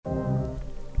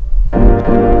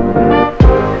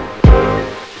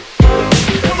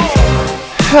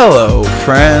Hello,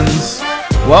 friends.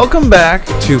 Welcome back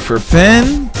to For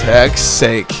FinTech's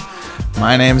Sake.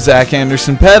 My name is Zach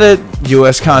Anderson Pettit,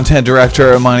 U.S. Content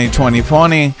Director at Money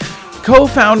 2020,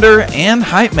 co-founder and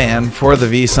hype man for the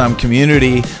VSUM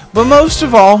community, but most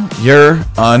of all, your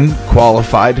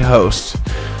unqualified host.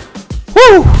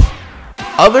 Woo!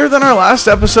 Other than our last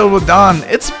episode with Don,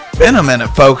 it's been a minute,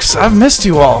 folks. I've missed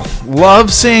you all.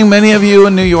 Love seeing many of you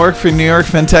in New York for New York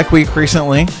FinTech Week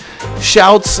recently.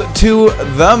 Shouts to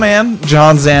the man,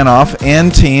 John Zanoff,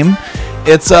 and team.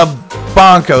 It's a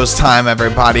bonkos time,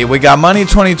 everybody. We got Money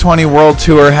 2020 World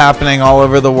Tour happening all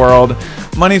over the world.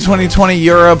 Money 2020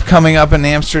 Europe coming up in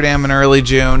Amsterdam in early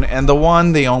June. And the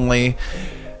one, the only,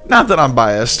 not that I'm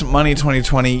biased, Money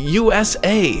 2020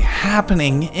 USA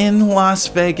happening in Las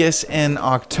Vegas in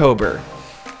October.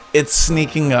 It's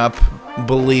sneaking up.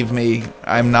 Believe me,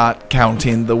 I'm not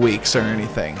counting the weeks or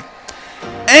anything.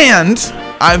 And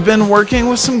I've been working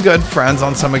with some good friends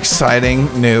on some exciting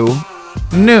new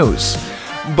news.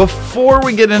 Before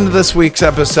we get into this week's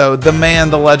episode, the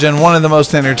man, the legend, one of the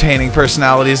most entertaining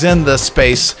personalities in the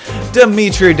space,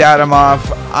 Dmitry Dadimov,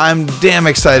 I'm damn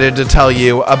excited to tell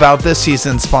you about this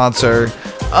season's sponsor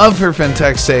of For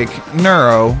FinTech's Sake,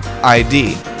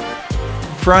 NeuroID.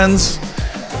 Friends,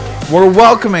 we're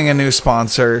welcoming a new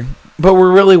sponsor, but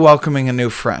we're really welcoming a new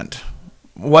friend.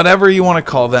 Whatever you want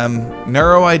to call them,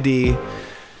 NeuroID,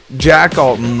 Jack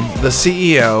Alton, the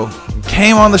CEO,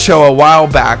 came on the show a while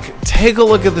back. Take a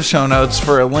look at the show notes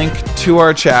for a link to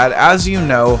our chat. As you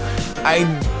know, I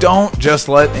don't just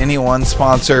let anyone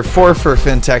sponsor for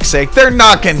FinTech's Sake. They're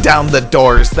knocking down the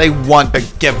doors. They want to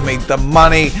give me the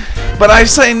money, but I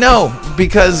say no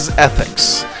because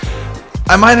ethics.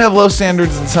 I might have low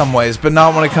standards in some ways, but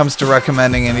not when it comes to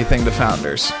recommending anything to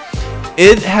founders.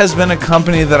 It has been a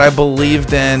company that I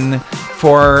believed in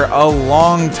for a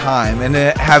long time and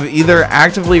have either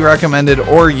actively recommended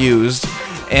or used,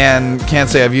 and can't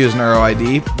say I've used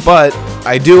NeuroID, but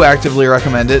I do actively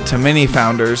recommend it to many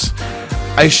founders.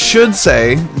 I should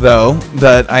say, though,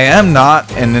 that I am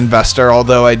not an investor,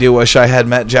 although I do wish I had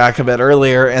met Jack a bit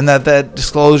earlier, and that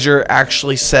disclosure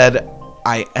actually said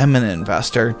I am an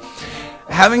investor.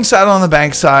 Having sat on the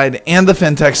bank side and the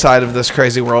fintech side of this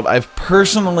crazy world, I've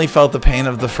personally felt the pain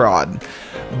of the fraud,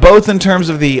 both in terms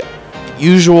of the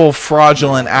usual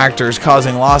fraudulent actors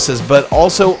causing losses, but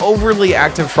also overly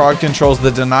active fraud controls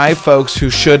that deny folks who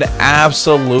should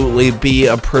absolutely be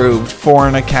approved for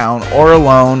an account or a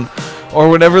loan or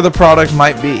whatever the product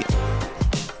might be.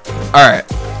 Alright,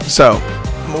 so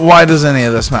why does any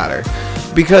of this matter?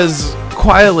 Because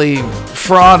quietly,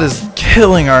 fraud is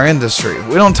killing our industry.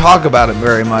 We don't talk about it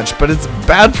very much, but it's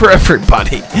bad for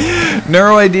everybody.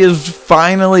 NeuroID is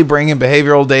finally bringing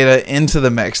behavioral data into the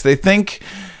mix. They think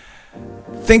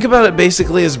about it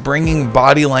basically as bringing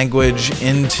body language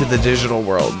into the digital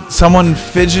world. Someone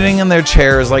fidgeting in their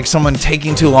chair is like someone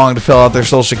taking too long to fill out their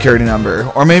social security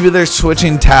number, or maybe they're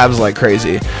switching tabs like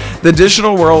crazy. The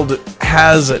digital world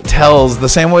has tells the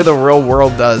same way the real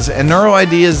world does, and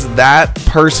NeuroID is that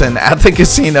person at the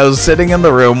casinos sitting in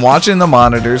the room watching the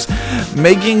monitors,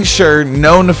 making sure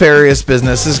no nefarious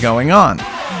business is going on.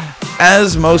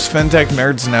 As most fintech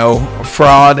nerds know,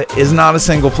 fraud is not a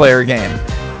single player game.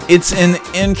 It's an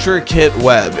intricate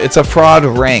web. It's a fraud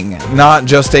ring, not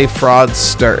just a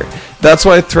fraudster. That's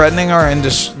what is threatening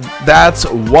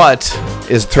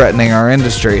our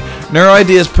industry.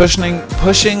 NeuroID is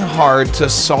pushing hard to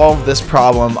solve this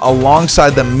problem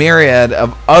alongside the myriad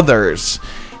of others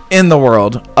in the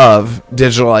world of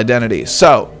digital identity.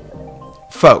 So,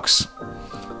 folks,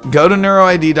 go to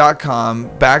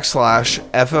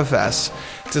neuroid.com/FFS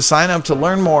to sign up to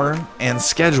learn more and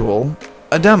schedule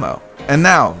a demo. And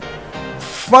now,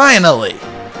 finally,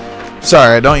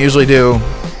 sorry, I don't usually do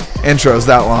intros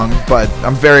that long, but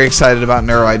I'm very excited about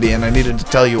NeuroID and I needed to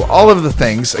tell you all of the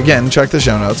things. Again, check the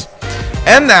show notes.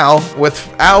 And now,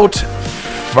 without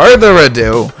further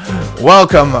ado,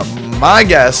 welcome my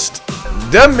guest,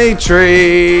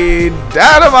 Dmitry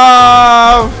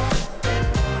Dadimov.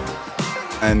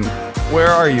 And where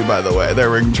are you, by the way?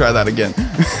 There, we can try that again.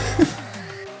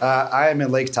 I am in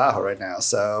Lake Tahoe right now,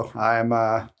 so I'm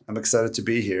excited to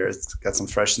be here. It's got some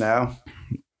fresh snow.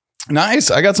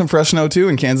 Nice. I got some fresh snow too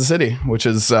in Kansas City, which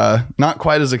is not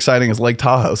quite as exciting as Lake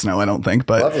Tahoe snow, I don't think.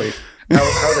 But lovely. How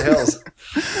are the hills?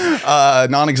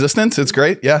 Non-existent. It's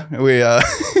great. Yeah, we.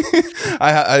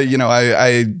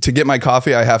 I to get my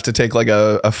coffee, I have to take like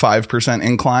a 5%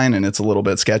 incline, and it's a little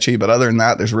bit sketchy. But other than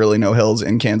that, there's really no hills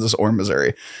in Kansas or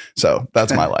Missouri. So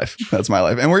that's my life. That's my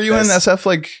life. And were you in SF?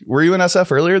 Were you in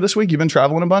SF earlier this week? You've been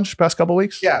traveling a bunch past couple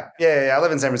weeks. Yeah. I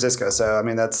live in San Francisco, so I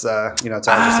mean that's it's only just like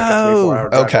a 3-4 hour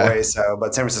drive away. So,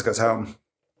 but San Francisco's home.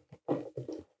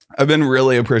 I've been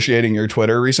really appreciating your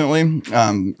Twitter recently,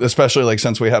 especially like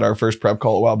since we had our first prep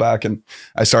call a while back, and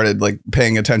I started like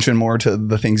paying attention more to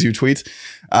the things you tweet.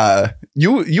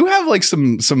 You have like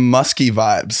some musky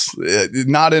vibes,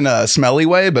 not in a smelly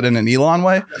way, but in an Elon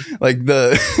way. Like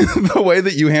the the way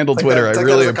that you handle like Twitter, I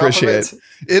really appreciate.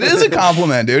 It is a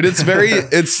compliment, dude.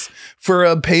 It's for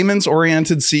a payments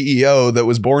oriented CEO that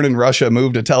was born in Russia,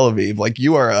 moved to Tel Aviv. Like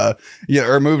you are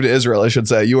or moved to Israel, I should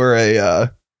say. You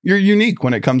are you're unique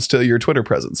when it comes to your Twitter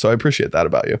presence. So I appreciate that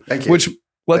about you. Thank you. Which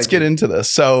let's get into this.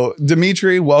 So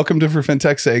Dimitri, welcome to For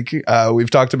FinTech's Sake. We've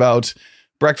talked about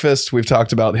breakfast. We've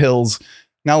talked about hills.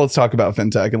 Now let's talk about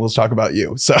fintech and let's talk about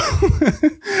you. So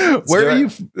where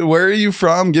are you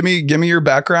from? Give me your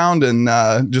background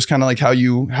and just kind of like how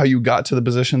you got to the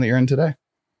position that you're in today.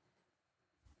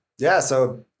 Yeah.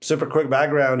 So super quick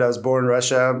background. I was born in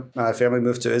Russia. My family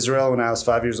moved to Israel when I was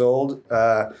 5 years old.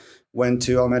 Went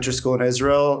to elementary school in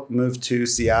Israel, moved to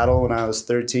Seattle when I was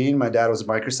 13. My dad was at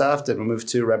Microsoft and we moved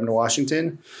to Redmond,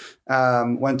 Washington.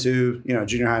 Went to,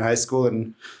 junior high and high school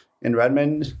in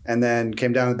Redmond, and then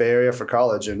came down to the Bay Area for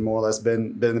college and more or less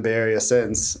been in the Bay Area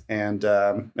since. And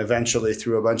eventually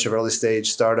through a bunch of early stage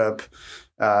startup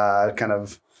kind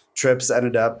of trips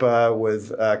ended up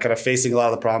with kind of facing a lot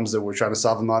of the problems that we're trying to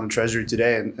solve in modern treasury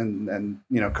today and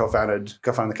co-founded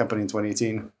the company in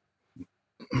 2018.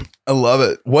 I love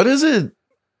it. What is it?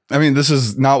 I mean, this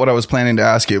is not what I was planning to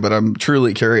ask you, but I'm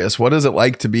truly curious. What is it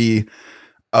like to be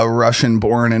a Russian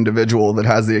born individual that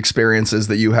has the experiences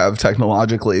that you have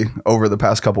technologically over the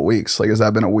past couple of weeks? Like, has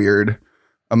that been a weird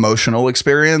emotional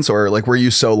experience, or like, were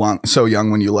you so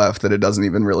young when you left that it doesn't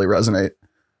even really resonate?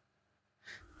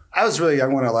 I was really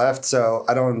young when I left, so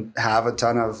I don't have a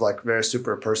ton of like very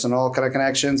super personal kind of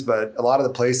connections, but a lot of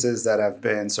the places that have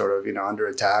been sort of, under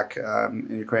attack in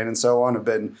Ukraine and so on have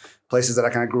been places that I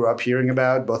kind of grew up hearing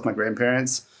about. Both my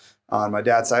grandparents on my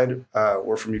dad's side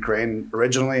were from Ukraine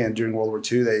originally, and during World War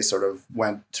II, they sort of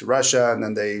went to Russia, and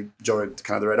then they joined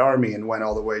kind of the Red Army and went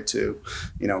all the way to,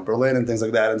 Berlin and things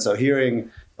like that. And so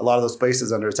hearing a lot of those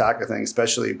places under attack, I think,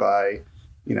 especially by,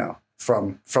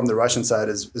 from the Russian side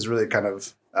is really kind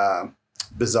of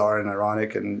bizarre and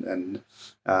ironic and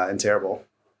terrible.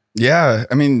 Yeah.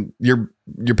 I mean, your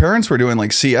parents were doing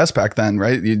like CS back then,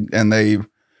 right?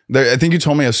 I think you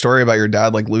told me a story about your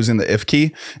dad, like losing the if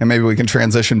key, and maybe we can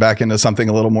transition back into something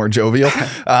a little more jovial.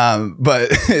 But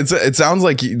it sounds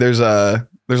like there's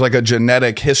like a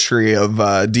genetic history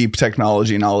of deep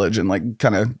technology knowledge and like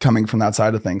kind of coming from that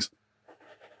side of things.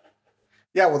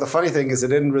 Yeah, well, the funny thing is it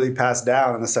didn't really pass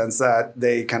down in the sense that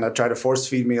they kind of try to force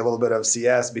feed me a little bit of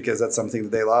CS because that's something that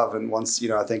they love. And once,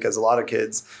 I think as a lot of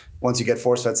kids, once you get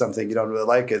force fed something, you don't really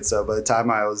like it. So by the time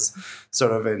I was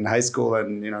sort of in high school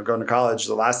and, going to college,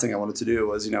 the last thing I wanted to do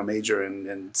was, major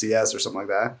in CS or something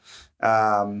like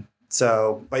that.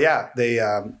 But yeah, they,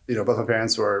 both my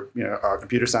parents were, are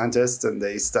computer scientists, and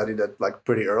they studied it like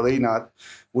pretty early,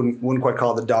 wouldn't quite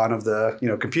call it the dawn of the,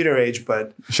 computer age,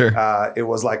 but sure. It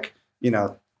was like,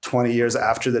 20 years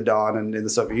after the dawn and in the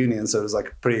Soviet Union. So it was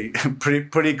like pretty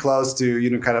close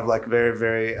to, kind of like very,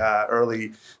 very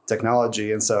early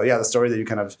technology. And so, yeah, the story that you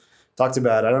kind of talked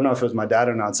about, I don't know if it was my dad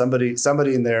or not, somebody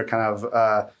in their kind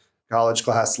of college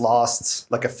class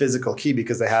lost like a physical key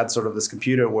because they had sort of this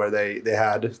computer where they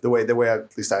had the way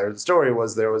at least I heard the story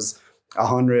was there was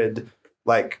 100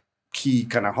 like key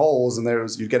kind of holes, and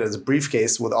you'd get it as a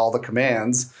briefcase with all the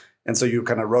commands. And so you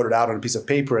kind of wrote it out on a piece of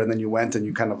paper, and then you went and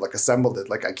you kind of like assembled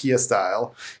it like IKEA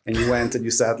style. And you went and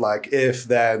you said like, if,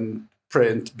 then,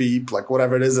 print, beep, like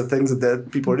whatever it is, the things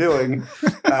that people are doing.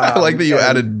 I like that you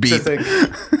added beep. It's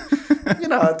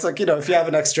like, if you have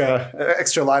an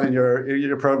extra line in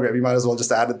your program, you might as well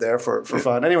just add it there for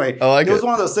fun. Anyway, it was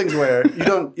one of those things where you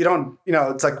don't,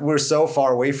 it's like we're so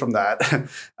far away from that.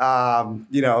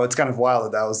 It's kind of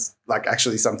wild that was like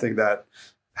actually something that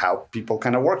how people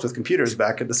kind of worked with computers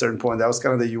back at a certain point. That was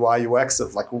kind of the UI UX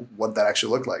of like what that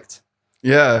actually looked like.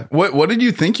 Yeah. What did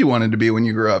you think you wanted to be when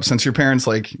you grew up? Since your parents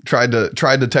like tried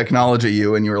to technology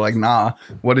you and you were like, nah,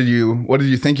 what did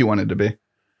you think you wanted to be?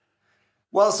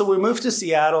 Well, so we moved to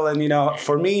Seattle, and,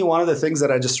 for me, one of the things that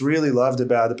I just really loved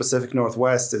about the Pacific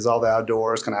Northwest is all the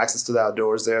outdoors, kind of access to the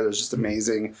outdoors there. There's just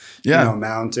amazing,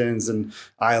 mountains and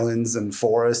islands and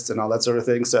forests and all that sort of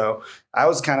thing. So I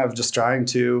was kind of just trying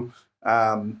to,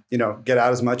 get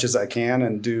out as much as I can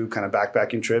and do kind of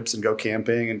backpacking trips and go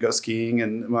camping and go skiing.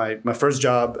 And my first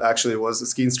job actually was a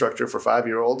ski instructor for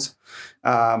 5-year-olds,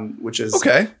 which is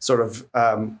sort of,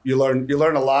 you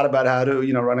learn a lot about how to,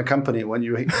 run a company when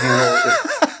you handle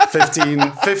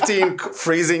 15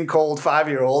 freezing cold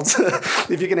 5-year-olds.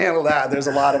 If you can handle that, there's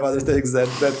a lot of other things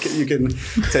that you can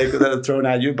take that are thrown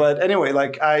at you. But anyway,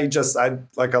 like I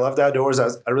love the outdoors.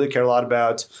 I really care a lot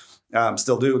about,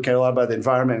 still do care a lot about the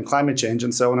environment and climate change.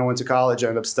 And so when I went to college, I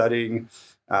ended up studying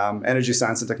energy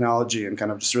science and technology, and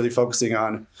kind of just really focusing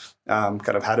on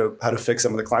kind of how to fix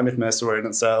some of the climate mess we're in.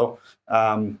 And so,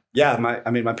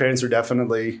 my parents were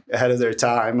definitely ahead of their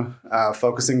time,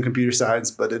 focusing on computer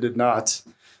science, but it did not,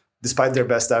 despite their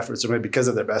best efforts, or maybe because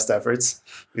of their best efforts,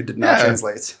 it did not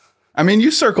translate. I mean, you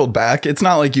circled back. It's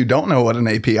not like you don't know what an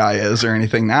API is or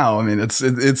anything now. I mean, it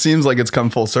seems like it's come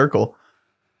full circle.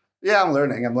 Yeah, I'm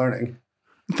learning.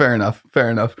 Fair enough.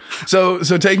 So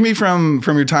take me from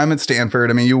your time at Stanford.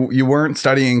 I mean, you weren't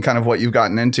studying kind of what you've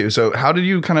gotten into. So how did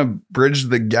you kind of bridge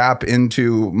the gap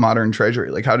into modern treasury?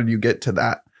 Like, how did you get to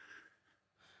that?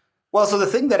 Well, so the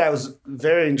thing that I was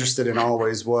very interested in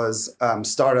always was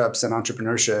startups and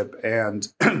entrepreneurship. And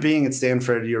being at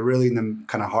Stanford, you're really in the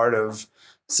kind of heart of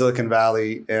Silicon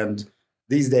Valley. And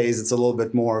these days, it's a little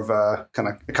bit more of a kind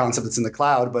of a concept that's in the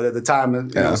cloud. But at the time,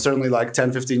 certainly like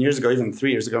 10, 15 years ago, even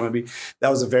 3 years ago, maybe, that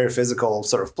was a very physical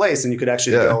sort of place. And you could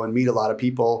actually go and meet a lot of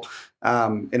people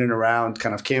in and around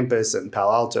kind of campus and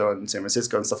Palo Alto and San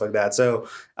Francisco and stuff like that. So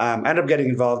I ended up getting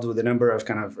involved with a number of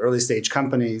kind of early stage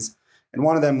companies. And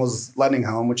one of them was Lending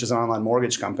Home, which is an online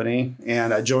mortgage company.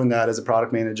 And I joined that as a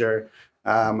product manager.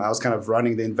 I was kind of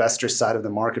running the investor side of the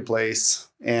marketplace.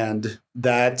 And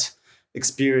that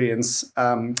experience,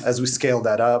 as we scaled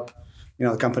that up,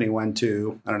 the company went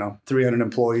to, 300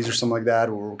 employees or something like that.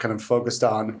 We were kind of focused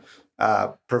on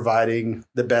providing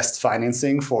the best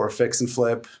financing for fix and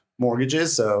flip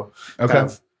mortgages. So kind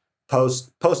of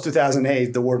post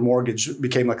 2008, the word mortgage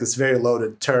became like this very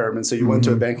loaded term. And so you went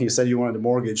to a bank and you said you wanted a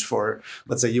mortgage for,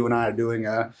 let's say you and I are doing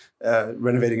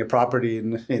renovating a property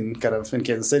in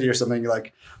Kansas City or something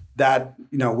like that.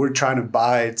 We're trying to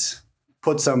buy it,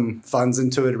 put some funds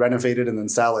into it, renovate it, and then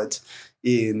sell it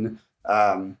in,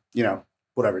 12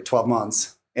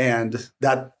 months. And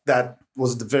that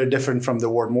was very different from the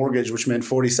word mortgage, which meant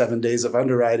 47 days of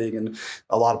underwriting and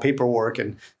a lot of paperwork.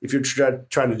 And if you're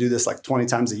trying to do this like 20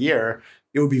 times a year,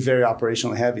 it would be very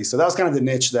operationally heavy. So that was kind of the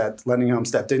niche that Lending Home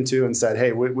stepped into and said,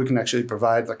 hey, we can actually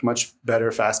provide like much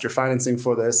better, faster financing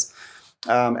for this.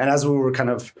 And as we were kind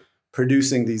of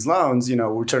producing these loans,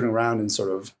 we're turning around and sort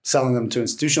of selling them to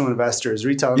institutional investors,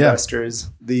 retail investors.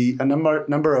 A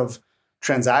number of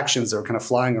transactions that are kind of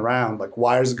flying around, like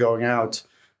wires going out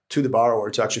to the borrower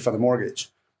to actually fund the mortgage,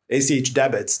 ACH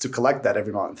debits to collect that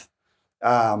every month.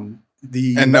 No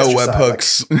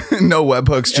webhooks, no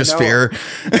webhooks, just fear.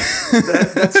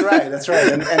 That's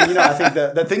right. And I think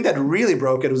the thing that really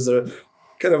broke it was the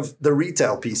kind of the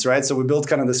retail piece, right? So we built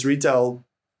kind of this retail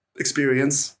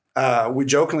experience. We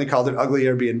jokingly called it ugly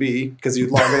Airbnb because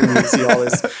you'd log in and you'd see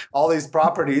all these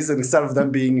properties, and instead of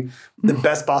them being the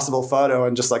best possible photo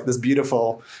and just like this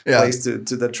beautiful place to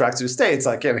attract to stay, it's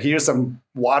like, here's some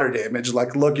water damage.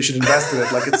 Like, look, you should invest in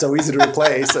it. Like, it's so easy to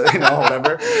replace,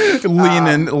 whatever. Lean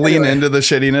into the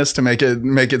shittiness to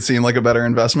make it seem like a better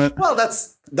investment. Well,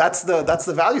 that's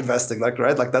the value investing, like,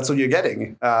 right? Like, that's what you're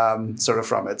getting sort of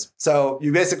from it. So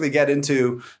you basically get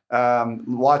into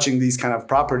watching these kind of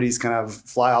properties kind of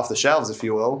fly off the shelves, if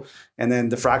you will, and then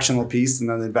the fractional piece and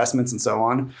then the investments and so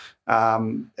on.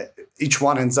 Each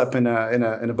one ends up in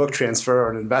a book transfer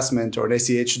or an investment or an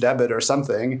ACH debit or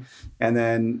something. And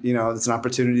then, it's an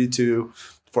opportunity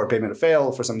for a payment to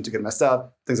fail, for something to get messed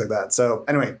up, things like that. So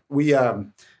anyway, we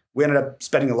ended up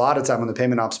spending a lot of time on the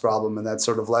payment ops problem, and that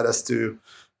sort of led us to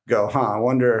go, I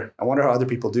wonder how other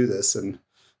people do this, and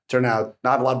turned out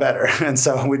not a lot better. And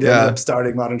so we ended up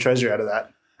starting Modern Treasury out of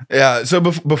that. Yeah. So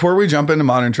before we jump into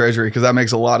Modern Treasury, because that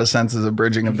makes a lot of sense as a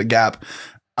bridging of the gap,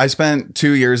 I spent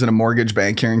 2 years in a mortgage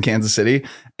bank here in Kansas City,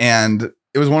 and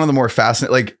it was one of the more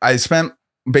fascinating. Like, I spent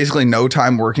basically no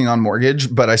time working on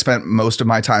mortgage, but I spent most of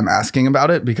my time asking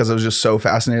about it because I was just so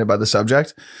fascinated by the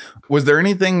subject. Was there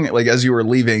anything, like, as you were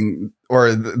leaving,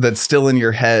 or that's still in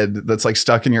your head, that's like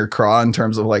stuck in your craw in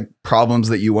terms of like problems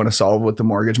that you want to solve with the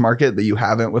mortgage market that you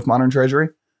haven't with Modern Treasury?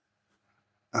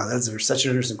 Oh, that's such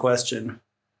an interesting question.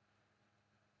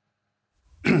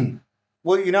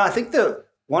 Well, I think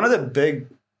one of the big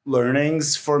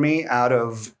learnings for me out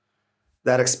of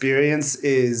that experience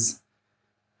is,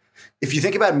 if you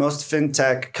think about most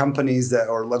fintech companies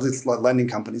or lending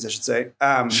companies, I should say.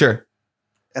 Sure.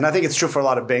 And I think it's true for a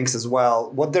lot of banks as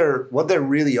well. What they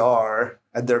really are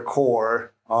at their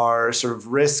core are sort of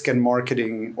risk and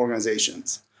marketing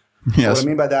organizations. Yes. What I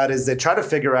mean by that is they try to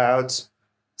figure out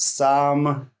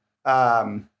some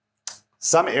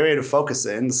some area to focus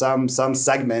in, some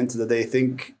segment that they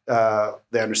think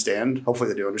they understand. Hopefully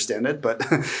they do understand it, but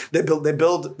they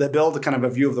build kind of a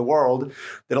view of the world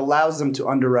that allows them to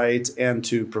underwrite and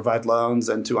to provide loans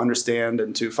and to understand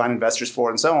and to find investors for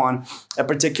and so on a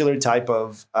particular type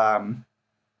of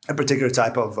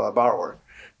borrower.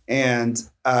 And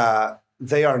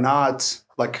they are not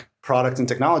like product and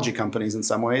technology companies in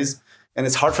some ways, and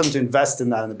it's hard for them to invest in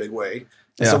that in a big way.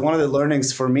 And so one of the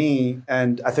learnings for me,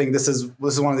 and I think this is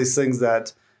one of these things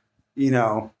that,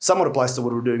 somewhat applies to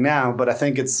what we're doing now, but I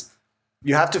think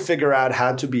you have to figure out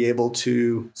how to be able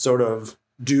to sort of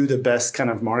do the best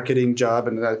kind of marketing job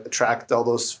and attract all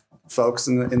those folks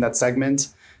in that segment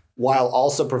while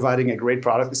also providing a great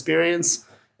product experience.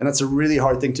 And that's a really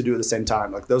hard thing to do at the same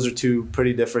time. Like those are two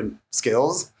pretty different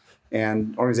skills,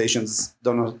 and organizations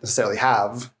don't necessarily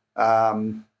have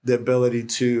the ability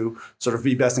to sort of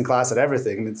be best in class at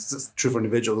everything. And it's true for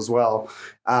individuals as well.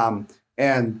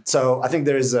 And so I think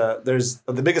there's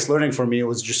the biggest learning for me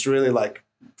was just really like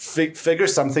figure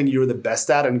something you're the best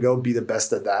at and go be the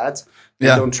best at that.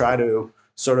 And don't try to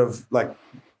sort of like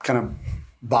kind of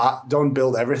don't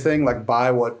build everything, like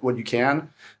buy what you can.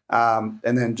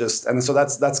 And so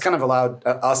that's kind of allowed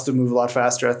us to move a lot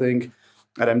faster, I think,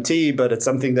 at MT, but it's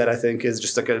something that I think is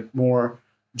just like a more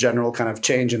general kind of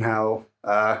change in how,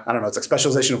 I don't know, it's like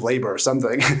specialization of labor or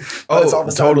something. But it's all of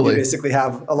a sudden you basically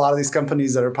have a lot of these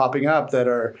companies that are popping up that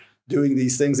are doing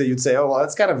these things that you'd say, oh, well,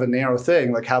 that's kind of a narrow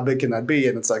thing. Like how big can that be?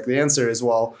 And it's like, the answer is,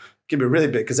 well, it can be really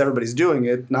big because everybody's doing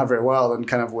it not very well and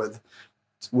kind of with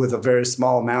a very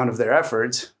small amount of their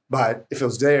effort. But if it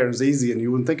was there and it was easy and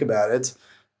you wouldn't think about it,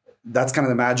 that's kind of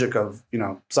the magic of,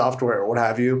 software or what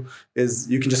have you, is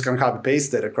you can just kind of copy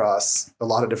paste it across a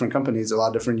lot of different companies, a lot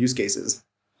of different use cases.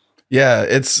 Yeah,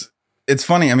 it's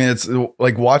funny. I mean, it's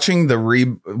like watching the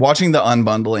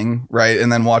unbundling, right?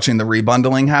 And then watching the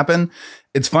rebundling happen.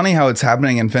 It's funny how it's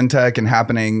happening in fintech and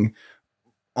happening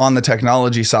on the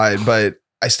technology side, but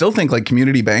I still think like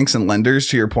community banks and lenders,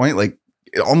 to your point, like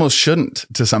it almost shouldn't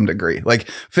to some degree, like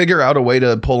figure out a way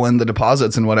to pull in the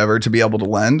deposits and whatever to be able to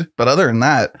lend. But other than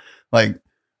that, like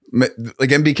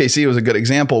MBKC was a good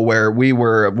example where we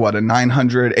were a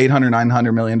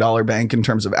 $900 million bank in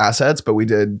terms of assets, but we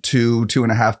did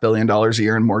 $2.5 billion a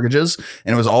year in mortgages,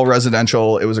 and it was all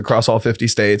residential. It was across all 50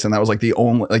 states. And that was like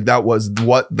that was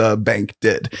what the bank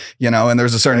did, and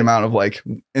there's a certain amount of like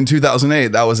in 2008,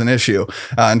 that was an issue.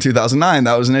 In 2009,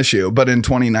 that was an issue. But in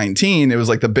 2019, it was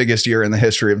like the biggest year in the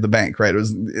history of the bank, right? It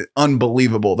was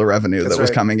unbelievable, the revenue that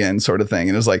was coming in, sort of thing.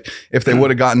 And it was like, if they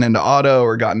would have gotten into auto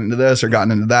or gotten into this or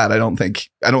gotten into that, I don't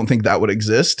think that would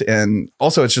exist. And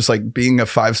also it's just like being a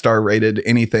 5-star rated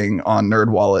anything on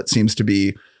NerdWallet seems to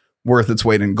be worth its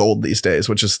weight in gold these days,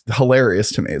 which is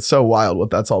hilarious to me. It's so wild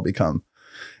what that's all become.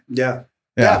 Yeah.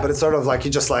 But it's sort of like you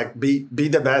just like be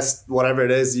the best, whatever it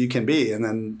is you can be. And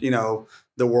then,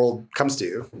 the world comes to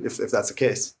you if that's the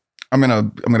case. I'm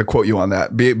gonna quote you on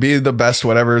that. Be the best,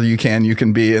 whatever you can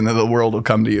be, and then the world will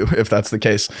come to you if that's the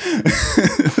case.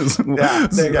 Yeah,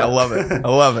 there you go. I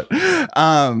love it.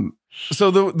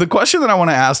 So the question that I want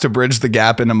to ask to bridge the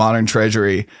gap into Modern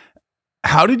Treasury,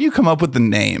 how did you come up with the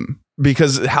name?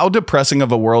 Because how depressing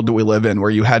of a world do we live in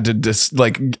where you had to just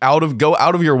like go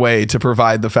out of your way to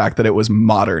provide the fact that it was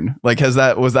modern? Like, was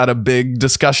that a big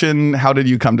discussion? How did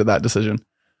you come to that decision?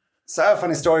 So I have a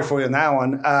funny story for you on that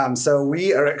one. So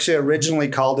we are actually originally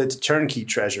called it Turnkey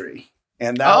Treasury.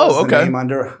 And that was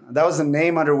the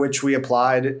name under which we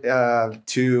applied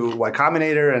to Y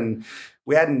Combinator, and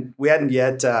we hadn't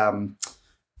yet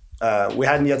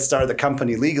started the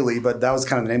company legally, but that was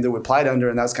kind of the name that we applied under,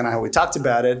 and that's kind of how we talked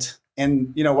about it.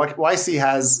 And YC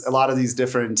has a lot of these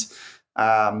different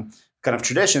kind of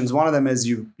traditions. One of them is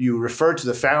you refer to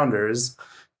the founders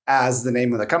as the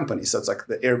name of the company. So it's like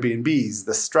the Airbnbs,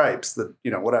 the Stripes, the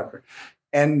whatever.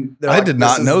 And I did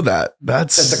not know that.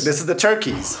 It's like, this is the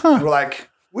Turkeys. Huh. We're like,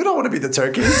 we don't want to be the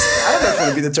Turkeys. I don't want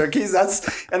to be the Turkeys.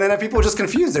 And then people are just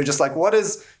confused. They're just like,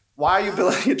 why are you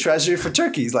building a treasury for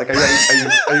turkeys? Like,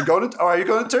 are you going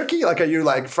to Turkey? Like, are you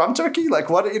like from Turkey? Like,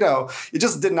 what, it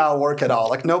just did not work at all.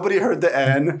 Like, nobody heard the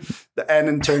N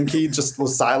in turnkey just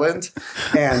was silent,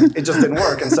 and it just didn't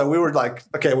work. And so we were like,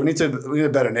 okay, we need a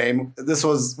better name.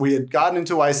 We had gotten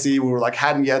into YC. We were like,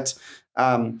 hadn't yet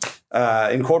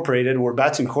incorporated. We're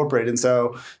about to incorporate. And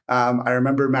so I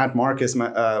remember Matt Marcus,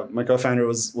 my co-founder,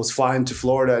 was flying to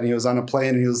Florida, and he was on a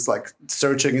plane, and he was like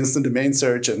searching instant domain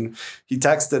search, and he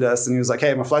texted us and he was like,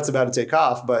 hey, my flight's about to take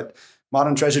off, but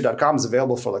moderntreasury.com is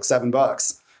available for like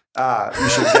 $7. You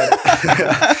should get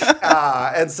it.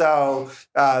 And so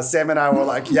Sam and I were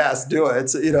like, yes, do it,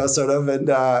 sort of.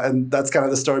 And that's kind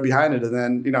of the story behind it. And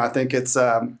then, I think it's,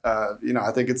 I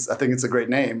think it's a great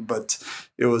name, but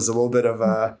it was a little bit of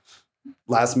a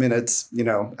last minute,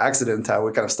 accident how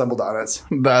we kind of stumbled on it.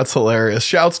 That's hilarious.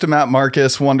 Shouts to Matt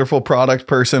Marcus, wonderful product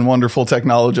person, wonderful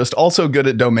technologist, also good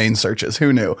at domain searches.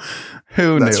 Who knew?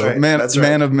 That's knew? Right.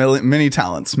 Man of many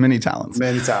talents.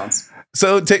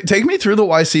 So take me through the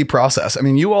YC process. I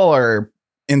mean, you all are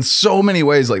in so many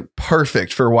ways like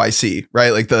perfect for YC,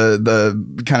 right? Like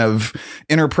the kind of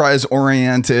enterprise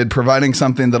oriented, providing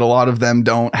something that a lot of them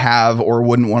don't have or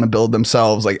wouldn't want to build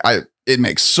themselves. It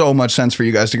makes so much sense for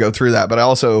you guys to go through that. But I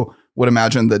also would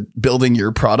imagine that building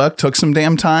your product took some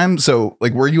damn time. So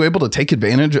were you able to take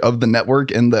advantage of the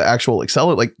network and the actual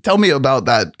Accelerate? Tell me about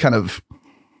that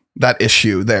that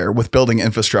issue there with building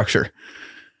infrastructure.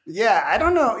 Yeah, I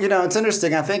don't know. It's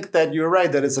interesting. I think that you're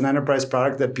right that it's an enterprise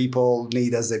product that people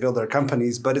need as they build their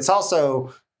companies, but it's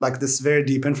also like this very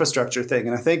deep infrastructure thing.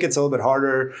 And I think it's a little bit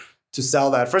harder to sell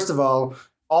that. First of all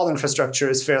infrastructure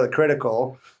is fairly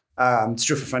critical. It's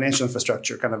true for financial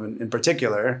infrastructure kind of in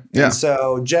particular. Yeah. And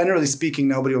so generally speaking,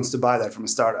 nobody wants to buy that from a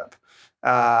startup.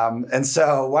 And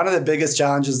so one of the biggest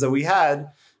challenges that we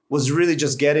had was really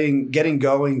just getting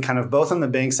going kind of both on the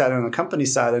bank side and on the company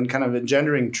side and kind of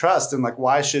engendering trust. And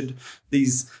why should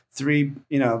these three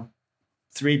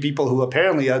people who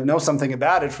apparently know something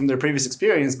about it from their previous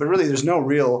experience, but really there's no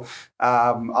real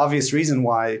obvious reason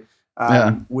why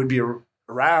would be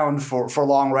around for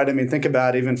long, right? I mean,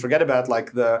 forget about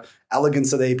the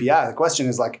elegance of the API. The question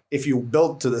is if you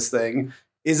build to this thing,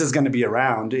 is this going to be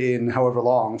around in however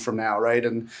long from now, right?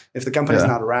 And if the company's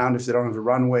not around, if they don't have a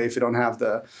runway, if you don't have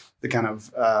the kind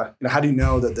of, how do you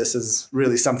know that this is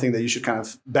really something that you should kind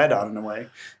of bet on in a way?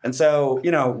 And so,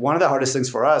 one of the hardest things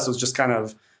for us was just kind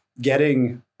of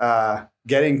getting time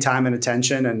and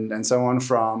attention and so on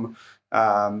from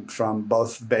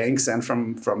both banks and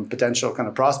from potential kind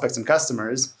of prospects and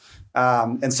customers.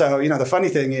 And so, the funny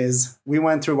thing is we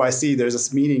went through YC. There's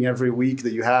this meeting every week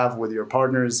that you have with your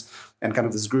partners and kind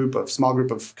of this small group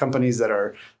of companies that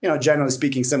are, generally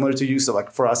speaking, similar to you. So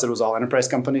for us, it was all enterprise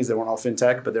companies. They weren't all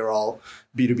fintech, but they were all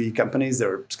B2B companies. They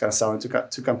were just kind of selling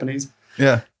to companies.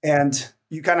 Yeah. And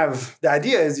you the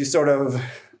idea is you sort of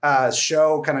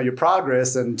show kind of your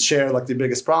progress and share the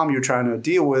biggest problem you're trying to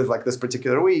deal with this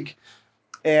particular week.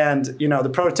 And,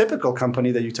 the prototypical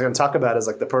company that you can talk about as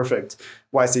the perfect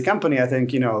YC company, I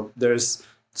think, there's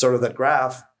sort of that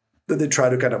graph that they try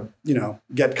to kind of,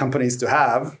 get companies to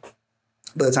have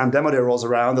by the time demo day rolls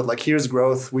around that here's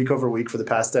growth week over week for the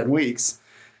past 10 weeks.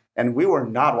 And we were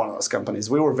not one of those companies.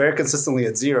 We were very consistently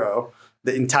at zero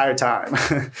the entire time.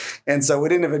 And so we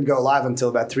didn't even go live until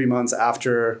about 3 months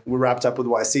after we wrapped up with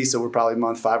YC. So we're probably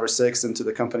month 5 or 6 into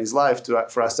the company's life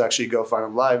for us to actually go find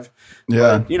them live.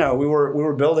 Yeah. But, we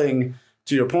were building,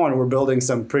 to your point, we're building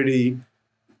some pretty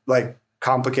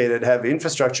complicated, heavy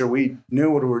infrastructure. We knew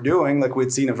what we were doing.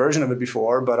 We'd seen a version of it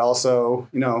before, but also,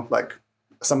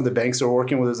 some of the banks we were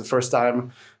working with was the first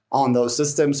time on those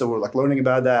systems. So we're learning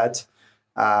about that.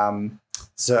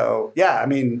 So yeah, I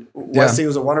mean, YC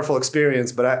was a wonderful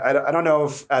experience, but I don't know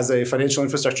if as a financial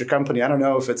infrastructure company, I don't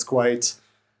know if it's quite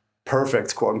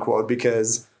perfect, quote unquote,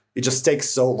 because it just takes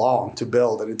so long to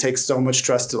build and it takes so much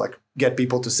trust to get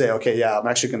people to say, okay, yeah, I'm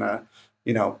actually gonna,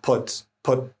 put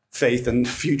faith and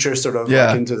future sort of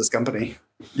into this company.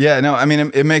 Yeah, no, I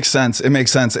mean, it makes sense. It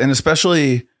makes sense. And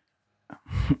especially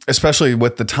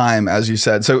with the time, as you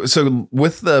said. So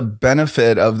with the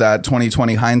benefit of that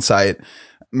 2020 hindsight,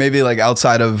 maybe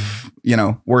outside of,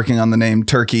 working on the name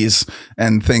turkeys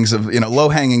and things of, low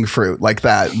hanging fruit like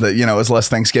that is less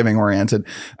Thanksgiving oriented.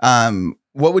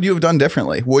 What would you have done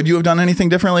differently? Would you have done anything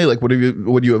differently?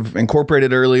 Would you have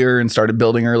incorporated earlier and started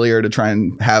building earlier to try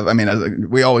and have,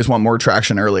 we always want more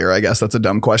traction earlier. I guess that's a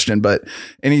dumb question, but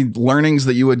any learnings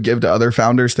that you would give to other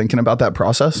founders thinking about that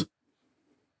process?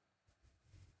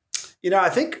 I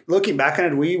think looking back on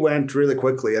it, we went really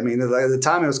quickly. I mean, at the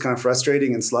time it was kind of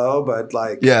frustrating and slow, but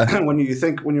when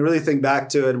you really think back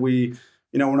to it, we're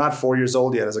not 4 years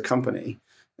old yet as a company.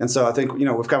 And so I think,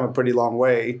 we've come a pretty long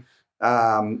way.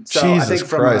 I think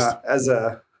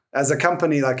as a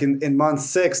company, in month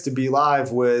 6 to be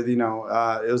live with, it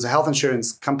was a health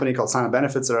insurance company called Sana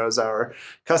Benefits that was our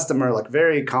customer,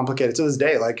 very complicated to this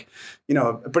day,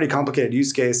 a pretty complicated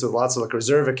use case with lots of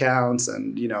reserve accounts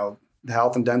and,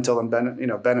 health and dental and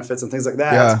benefits and things like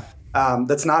that. Yeah.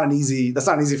 That's not an easy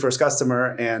first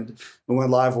customer. And we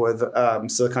went live with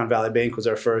Silicon Valley Bank was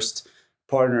our first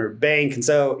partner bank. And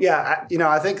so,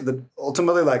 I think that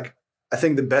ultimately I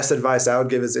think the best advice I would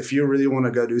give is if you really want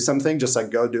to go do something, just like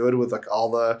go do it with like all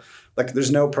the, like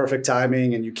there's no perfect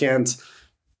timing and you can't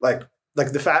like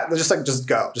the fact just like just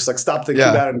go, just like stop thinking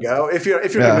about it and go. If you're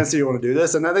convinced that you want to do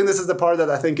this. And I think this is the part that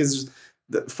I think is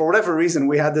for whatever reason,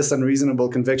 we had this unreasonable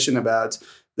conviction about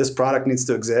this product needs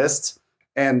to exist.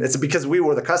 And it's because we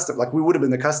were the customer, like we would have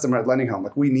been the customer at Lending Home.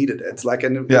 Like we needed it. Like,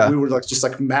 and we were like, just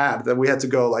like mad that we had to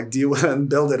go like deal with it and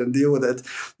build it and deal with it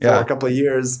for a couple of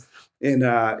years. And,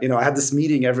 I had this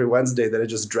meeting every Wednesday that I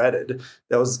just dreaded.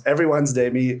 That was every Wednesday,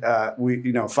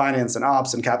 we finance and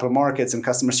ops and capital markets and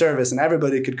customer service, and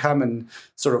everybody could come and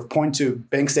sort of point to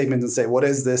bank statements and say, what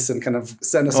is this? And kind of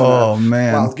send us on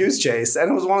a wild goose chase.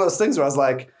 And it was one of those things where I was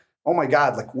like, oh my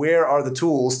God, like where are the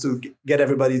tools to get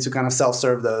everybody to kind of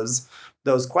self-serve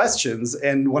those questions?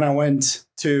 And when I went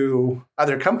to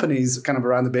other companies kind of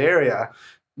around the Bay Area,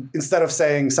 instead of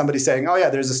somebody saying, oh yeah,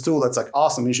 there's this tool that's like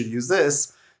awesome, you should use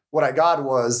this, what I got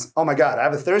was, oh my God, I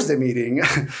have a Thursday meeting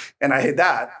and I hate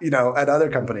that, at other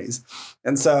companies.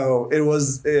 And so it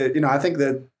was, I think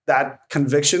that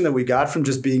conviction that we got from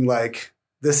just being like,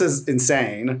 this is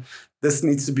insane. This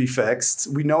needs to be fixed.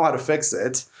 We know how to fix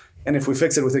it. And if we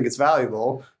fix it, we think it's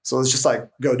valuable. So let's just like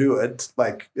go do it.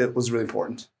 Like it was really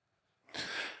important.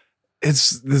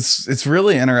 It's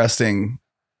really interesting.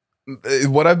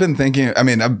 What I've been thinking, I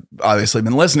mean, I've obviously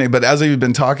been listening, but as I've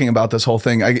been talking about this whole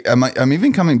thing, I'm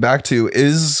even coming back to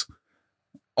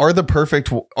are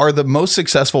the most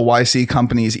successful YC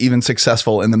companies even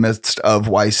successful in the midst of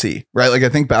YC, right? Like I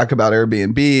think back about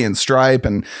Airbnb and Stripe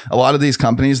and a lot of these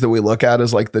companies that we look at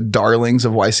as like the darlings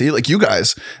of YC, like you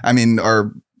guys, I mean,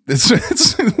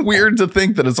 it's weird to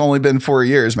think that it's only been 4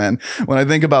 years, man. When I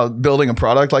think about building a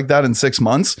product like that in 6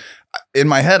 months, in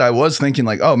my head, I was thinking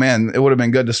like, oh man, it would have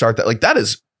been good to start that. Like that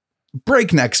is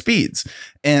breakneck speeds.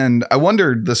 And I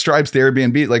wondered the Stripes, the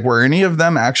Airbnb, like were any of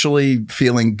them actually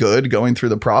feeling good going through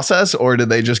the process, or did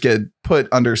they just get put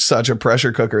under such a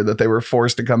pressure cooker that they were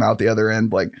forced to come out the other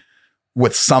end like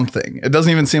with something? It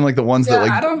doesn't even seem like the ones that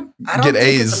like I don't get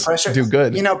A's do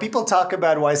good. People talk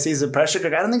about YC as a pressure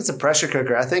cooker. I don't think it's a pressure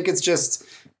cooker. I think it's just,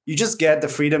 you just get the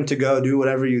freedom to go do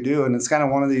whatever you do. And it's kind of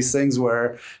one of these things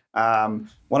where one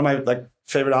of my like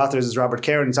favorite authors is Robert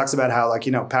Caro. He talks about how like,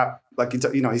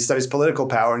 he studies political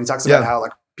power, and he talks about how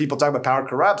like people talk about power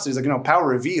corrupts. He's like, power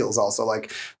reveals also,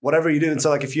 like whatever you do. And so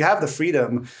like, if you have the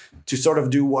freedom to sort of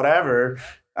do whatever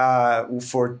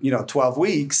for, 12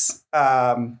 weeks,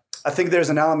 I think there's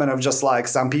an element of just like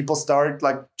some people start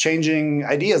like changing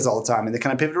ideas all the time and they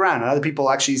kind of pivot around, and other people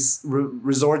actually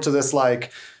resort to this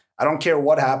like, I don't care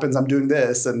what happens, I'm doing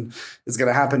this and it's going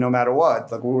to happen no matter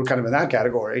what. Like we were kind of in that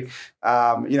category,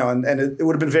 and it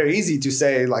would have been very easy to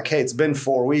say like, hey, it's been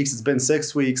 4 weeks, it's been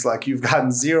 6 weeks. Like you've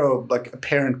gotten zero like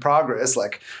apparent progress.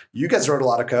 Like you guys wrote a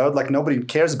lot of code. Like nobody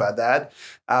cares about that.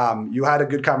 You had a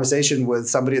good conversation with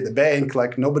somebody at the bank.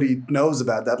 Like nobody knows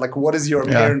about that. Like what is your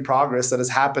apparent progress that has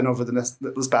happened over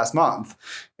this past month?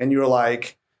 And you're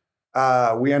like,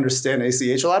 we understand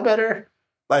ACH a lot better.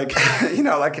 Like,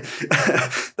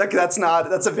 that's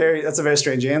a very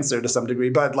strange answer to some degree,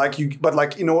 but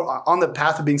on the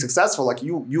path of being successful, like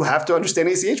you have to understand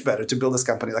ACH better to build this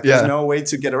company. Like there's no way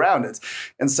to get around it.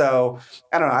 And so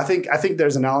I don't know. I think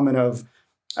there's an element of,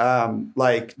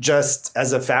 like just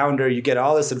as a founder, you get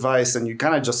all this advice and you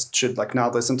kind of just should like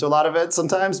not listen to a lot of it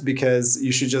sometimes, because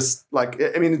you should just like,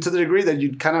 I mean, to the degree that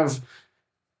you'd kind of,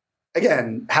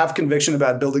 again, have conviction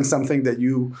about building something that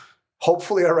you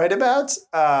hopefully are right about.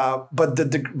 But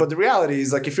the reality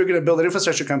is like, if you're going to build an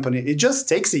infrastructure company, it just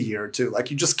takes a year or two.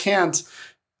 Like you just can't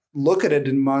look at it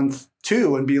in month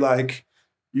 2 and be like,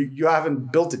 you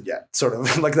haven't built it yet, sort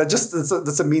of like that. Just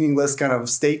that's a meaningless kind of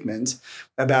statement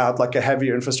about like a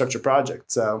heavier infrastructure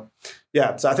project. So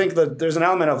yeah, so I think that there's an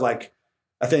element of like,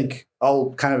 I think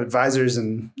all kind of advisors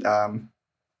and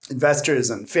investors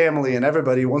and family and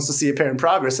everybody wants to see apparent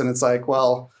progress, and it's like,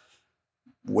 well,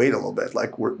 wait a little bit.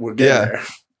 Like we're getting there.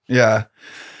 Yeah.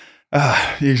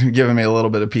 You're giving me a little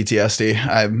bit of PTSD.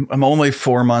 I'm only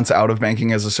 4 months out of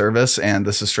banking as a service, and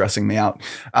this is stressing me out.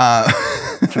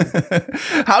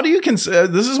 How do you consider?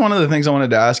 This is one of the things I wanted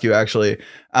to ask you actually,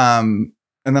 and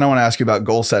then I want to ask you about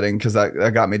goal setting, because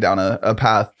that got me down a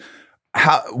path.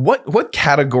 What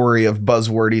category of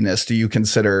buzzwordiness do you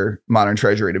consider Modern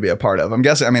Treasury to be a part of? I'm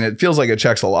guessing, I mean, it feels like it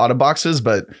checks a lot of boxes,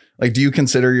 but like, do you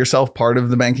consider yourself part of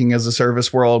the banking as a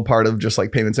service world, part of just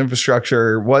like payments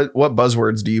infrastructure? What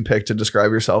buzzwords do you pick to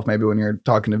describe yourself, maybe when you're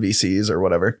talking to VCs or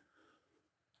whatever?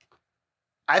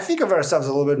 I think of ourselves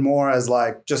a little bit more as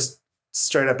like just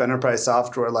straight up enterprise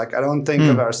software. Like I don't think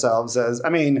of ourselves as, I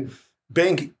mean,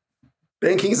 banking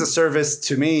as a service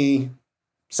to me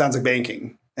sounds like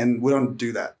banking. and we don't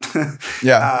do that.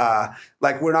 Yeah.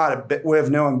 Like we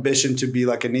have no ambition to be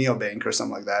like a neobank or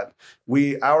something like that.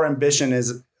 Our ambition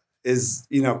is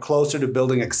closer to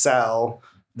building Excel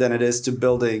than it is to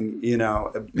building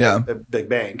a big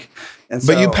bank. And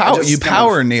so but you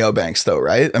power neobanks though,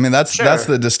 right? I mean that's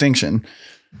the distinction.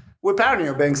 We power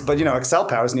neobanks, but Excel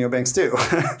powers neobanks too.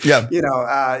 Yeah.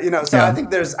 So I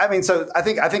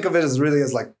think I think of it as really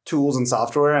as like tools and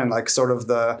software, and like sort of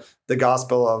the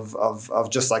gospel of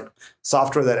just like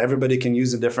software that everybody can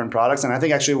use in different products. And I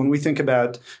think actually when we think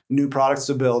about new products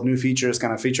to build, new features,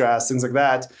 kind of feature asks, things like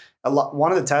that,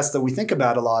 one of the tests that we think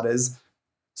about a lot is,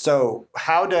 so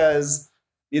how does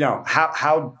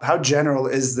how general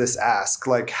is this ask?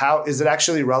 Like, how is it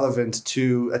actually relevant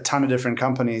to a ton of different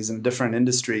companies and different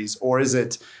industries, or is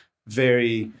it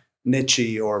very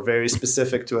niche or very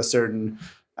specific to a certain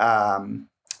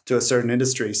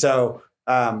industry? So,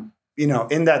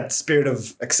 in that spirit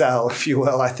of Excel, if you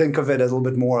will, I think of it a little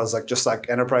bit more as like just like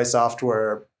enterprise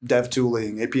software, dev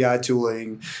tooling, API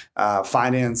tooling,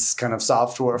 finance kind of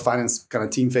software, finance kind of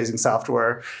team facing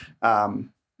software.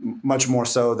 Much more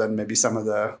so than maybe some of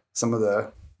the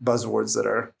buzzwords that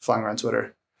are flying around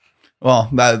Twitter. Well,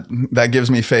 that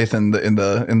gives me faith in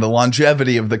the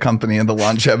longevity of the company and the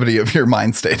longevity of your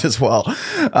mind state as well.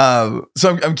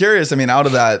 So I'm curious. I mean, out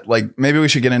of that, like maybe we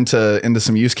should get into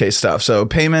some use case stuff. So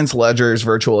payments, ledgers,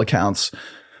 virtual accounts.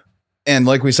 And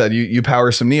like we said, you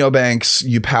power some neobanks,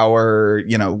 you power,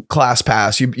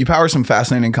 ClassPass, you power some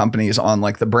fascinating companies on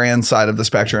like the brand side of the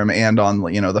spectrum and on,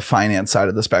 the finance side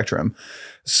of the spectrum.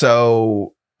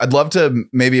 So I'd love to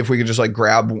maybe if we could just like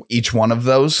grab each one of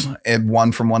those, and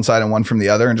one from one side and one from the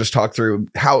other, and just talk through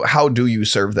how do you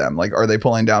serve them? Like, are they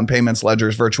pulling down payments,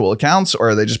 ledgers, virtual accounts, or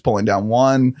are they just pulling down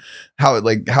one? How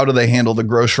do they handle the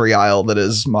grocery aisle that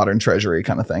is modern treasury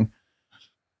kind of thing?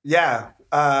 Yeah.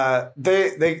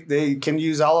 They can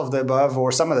use all of the above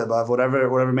or some of the above,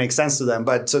 whatever makes sense to them.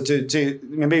 But so to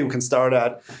maybe we can start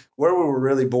at where we were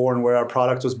really born, where our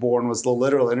product was born, was the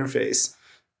literal interface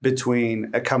between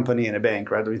a company and a bank,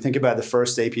 right? When you think about the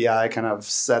first API kind of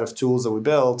set of tools that we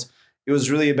built, it was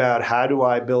really about how do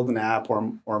I build an app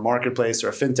or a marketplace or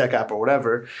a fintech app or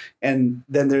whatever. And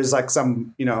then there's like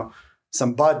some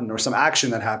button or some action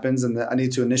that happens, and I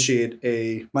need to initiate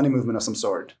a money movement of some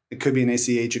sort. It could be an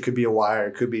ACH, it could be a wire,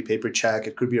 it could be a paper check,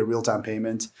 it could be a real-time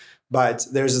payment. But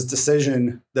there's this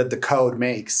decision that the code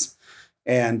makes,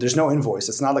 and there's no invoice.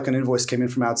 It's not like an invoice came in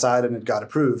from outside and it got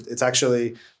approved. It's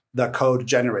actually the code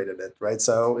generated it, right?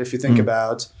 So if you think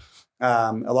about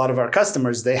a lot of our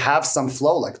customers, they have some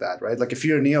flow like that, right? Like if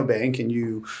you're a neobank and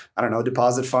you,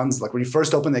 deposit funds, like when you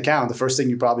first open the account, the first thing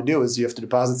you probably do is you have to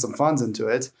deposit some funds into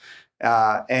it.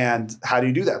 And how do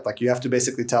you do that? Like you have to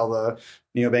basically tell the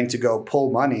neobank to go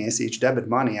pull money, ACH debit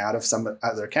money out of some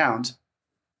other account.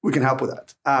 We can help with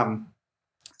that.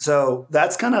 So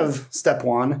that's kind of step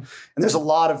one. And there's a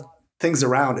lot of things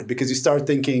around it because you start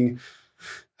thinking,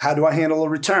 how do I handle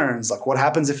returns? Like what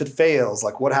happens if it fails?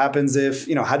 Like what happens if,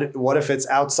 what if it's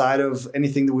outside of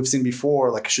anything that we've seen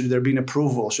before? Like should there be an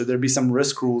approval? Should there be some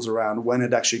risk rules around when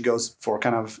it actually goes for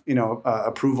kind of,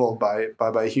 approval by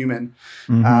a human?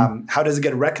 Mm-hmm. How does it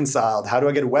get reconciled? How do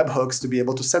I get webhooks to be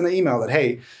able to send the email that,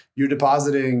 hey, you're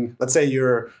depositing, let's say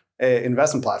you're an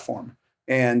investment platform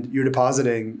and you're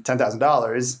depositing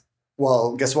 $10,000.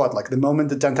 Well, guess what? Like the moment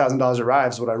the $10,000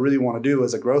 arrives, what I really want to do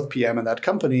as a growth PM in that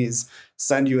company is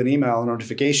send you an email, a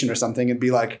notification or something and be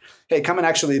like, hey, come and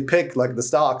actually pick like the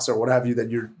stocks or what have you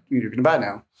that you're going to buy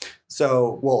now.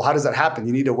 So, well, how does that happen?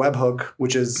 You need a webhook,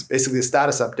 which is basically a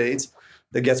status update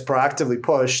that gets proactively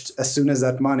pushed as soon as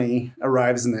that money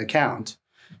arrives in the account.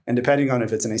 And depending on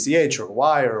if it's an ACH or a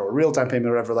wire or a real-time payment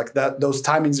or whatever, like that, those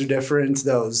timings are different.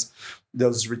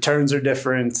 Those returns are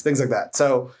different, things like that.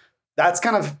 So that's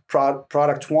kind of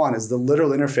product one, is the literal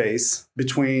interface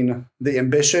between the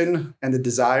ambition and the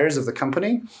desires of the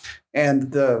company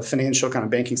and the financial kind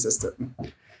of banking system.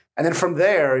 And then from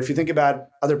there, if you think about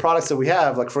other products that we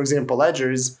have, like for example,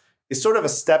 ledgers is sort of a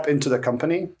step into the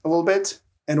company a little bit.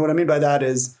 And what I mean by that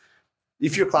is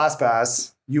if you're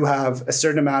ClassPass, you have a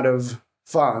certain amount of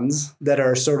funds that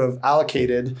are sort of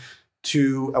allocated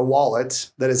to a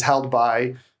wallet that is held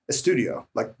by a studio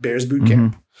like Bears Bootcamp.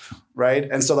 Mm-hmm. Right.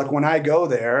 And so like when I go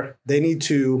there, they need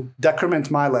to decrement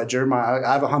my ledger.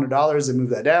 I have $100. They move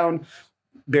that down.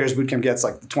 Bears Bootcamp gets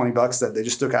like the $20 that they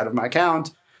just took out of my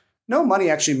account. No money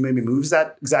actually maybe moves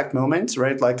that exact moment.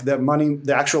 Right. Like the money,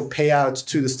 the actual payout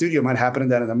to the studio might happen at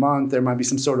the end of the month. There might be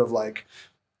some sort of like,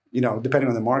 depending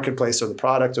on the marketplace or the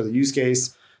product or the use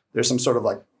case, there's some sort of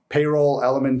like payroll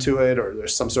element to it, or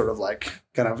there's some sort of like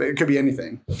kind of, it could be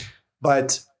anything.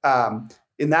 But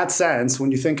in that sense,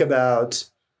 when you think about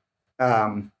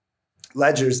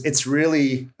ledgers, it's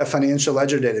really a financial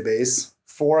ledger database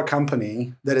for a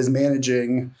company that is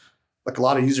managing like a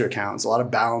lot of user accounts, a lot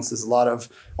of balances, a lot of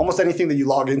almost anything that you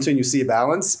log into and you see a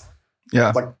balance.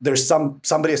 Yeah. Like there's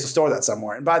somebody has to store that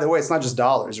somewhere. And by the way, it's not just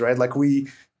dollars, right? Like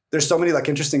there's so many like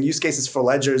interesting use cases for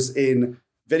ledgers in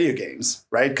video games,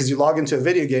 right? Because you log into a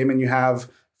video game and you have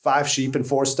 5 sheep and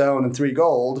 4 stone and 3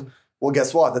 gold. Well,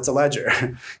 guess what? That's a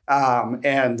ledger.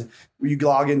 And you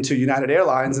log into United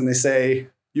Airlines and they say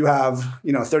you have,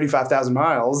 35,000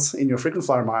 miles in your frequent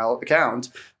flyer mile account.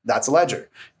 That's a ledger.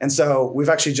 And so we've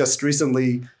actually just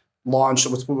recently launched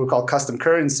what we call custom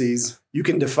currencies. You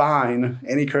can define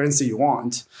any currency you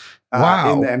want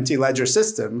in the MT Ledger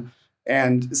system.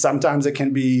 And sometimes it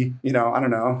can be,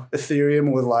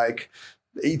 Ethereum with like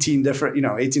 18 different,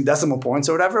 18 decimal points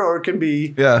or whatever, or it can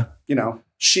be,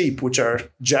 sheep, which are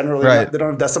generally, they don't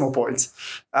have decimal points,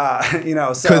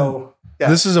 so. Yeah.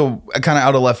 This is a kind of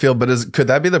out of left field, but could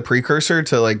that be the precursor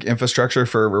to like infrastructure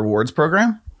for a rewards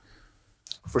program?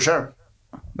 For sure.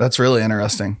 That's really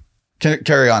interesting.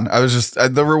 Carry on. I was just,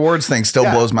 the rewards thing still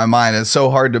blows my mind. It's so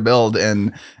hard to build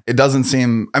and it doesn't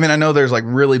seem, I know there's like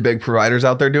really big providers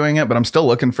out there doing it, but I'm still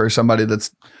looking for somebody that's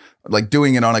like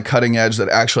doing it on a cutting edge that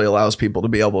actually allows people to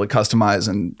be able to customize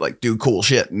and like do cool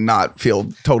shit and not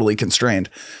feel totally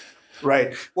constrained.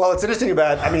 Right. Well, it's interesting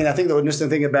about, I think the interesting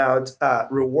thing about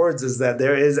rewards is that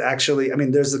there is actually,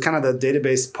 there's kind of the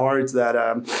database part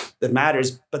that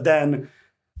matters, but then,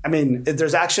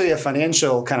 there's actually a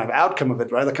financial kind of outcome of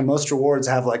it, right? Like most rewards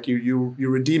have like you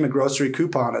redeem a grocery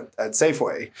coupon at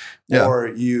Safeway, or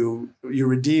you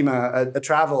redeem a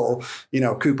travel,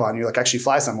 coupon. You like actually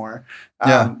fly somewhere.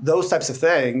 Those types of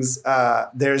things.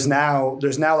 There's now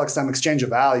like some exchange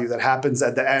of value that happens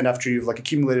at the end after you've like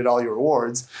accumulated all your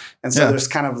rewards, and so there's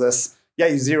kind of this. Yeah,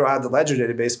 you zero out the ledger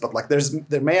database, but like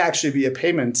there may actually be a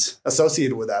payment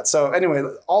associated with that. So anyway,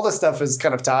 all this stuff is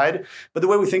kind of tied. But the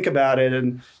way we think about it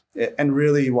and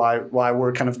really why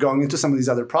we're kind of going into some of these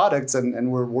other products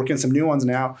and we're working some new ones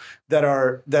now that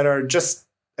are just,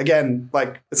 again,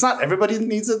 like it's not everybody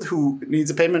needs it who needs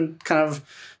a payment kind of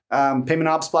payment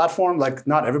ops platform. Like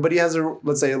not everybody has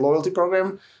let's say a loyalty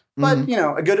program, but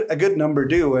a good number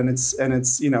do. And it's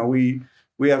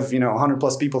we have 100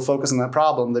 plus people focused on that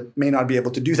problem that may not be able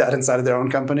to do that inside of their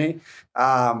own company,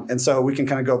 and so we can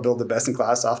kind of go build the best in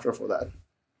class software for that.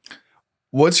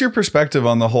 What's your perspective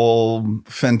on the whole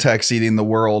fintechs eating the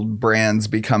world, brands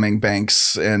becoming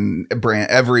banks, and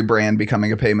every brand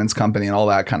becoming a payments company, and all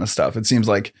that kind of stuff? It seems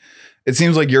like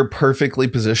you're perfectly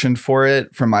positioned for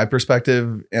it, from my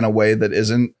perspective, in a way that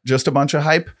isn't just a bunch of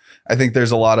hype. I think there's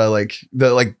a lot of like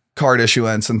card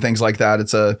issuance and things like that.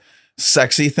 It's a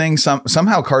sexy thing.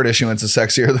 Somehow card issuance is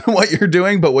sexier than what you're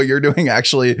doing, but what you're doing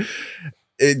actually,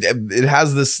 it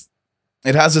has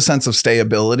a sense of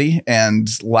stability and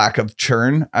lack of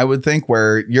churn, I would think,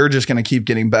 where you're just going to keep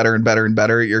getting better and better and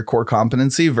better at your core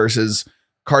competency, versus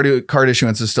card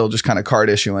issuance is still just kind of card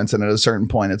issuance. And at a certain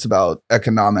point, it's about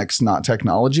economics, not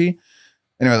technology.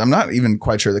 Anyways, I'm not even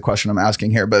quite sure the question I'm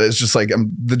asking here, but it's just like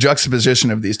the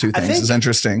juxtaposition of these two things is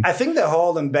interesting. I think the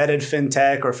whole embedded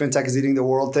fintech or fintech is eating the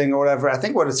world thing or whatever, I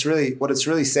think what it's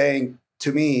really saying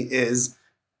to me is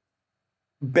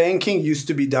banking used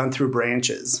to be done through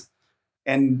branches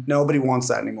and nobody wants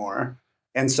that anymore.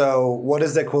 And so what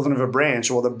is the equivalent of a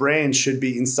branch? Well, the branch should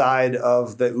be inside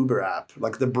of the Uber app.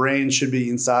 Like the branch should be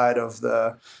inside of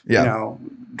the,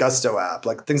 Gusto app,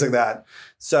 like things like that.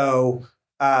 So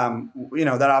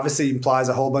that obviously implies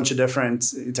a whole bunch of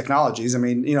different technologies.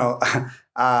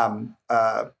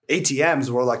 ATMs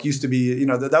were like used to be,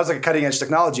 that was like a cutting edge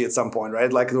technology at some point,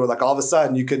 right? Like they were like all of a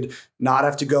sudden you could not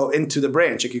have to go into the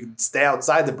branch. You could stay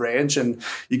outside the branch and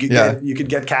you could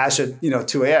get cash at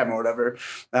 2 a.m. or whatever,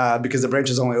 because the branch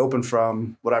is only open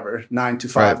from 9 to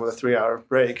 5 with a 3-hour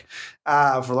break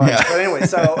for lunch. Yeah. But anyway,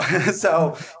 so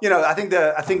I think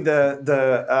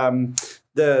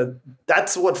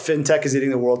that's what fintech is eating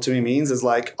the world to me means, is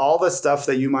like all the stuff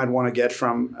that you might want to get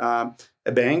from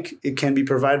a bank, it can be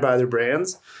provided by other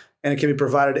brands, and it can be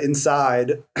provided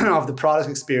inside of the product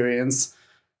experience.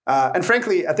 And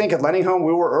frankly, I think at Lending Home,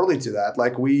 we were early to that.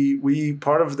 Like we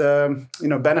part of the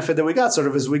benefit that we got sort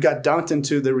of is we got dunked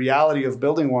into the reality of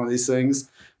building one of these things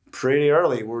pretty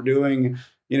early. We're doing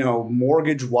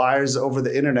mortgage wires over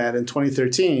the internet in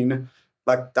 2013.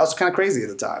 Like that was kind of crazy at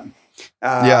the time.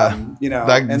 Yeah. You know,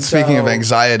 That, speaking of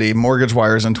anxiety, mortgage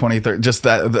wires in 2030, just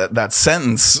that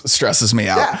sentence stresses me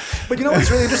out. Yeah. But you know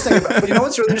what's really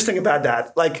interesting about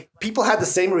that? Like, people had the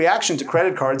same reaction to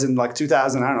credit cards in like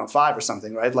 2005 or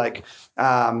something, right? Like,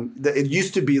 it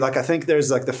used to be like, I think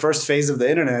there's like the first phase of the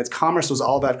internet, commerce was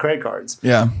all about credit cards.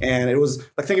 Yeah. And it was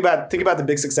like, think about the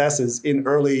big successes in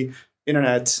early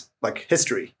internet like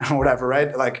history or whatever,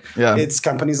 right? Like, it's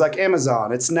companies like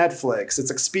Amazon, it's Netflix,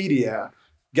 it's Expedia.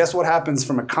 Guess what happens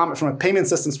from a payment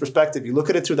systems perspective? You look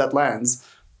at it through that lens,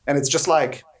 and it's just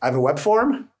like, I have a web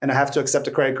form and I have to accept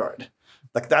a credit card.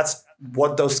 Like, that's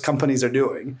what those companies are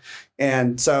doing.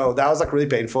 And so that was like really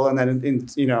painful. And then in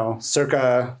you know,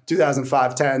 circa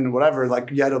 2005, 10, whatever,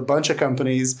 like, you had a bunch of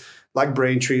companies like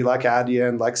Braintree, like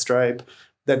Adyen, like Stripe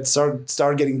that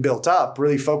started getting built up,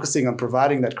 really focusing on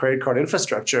providing that credit card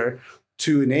infrastructure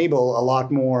to enable a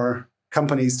lot more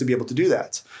companies to be able to do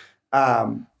that.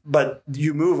 But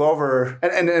you move over,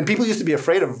 and people used to be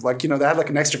afraid of, like, you know, they had like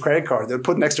an extra credit card. They would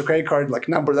put an extra credit card like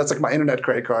number. That's like my internet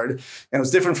credit card. And it was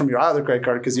different from your other credit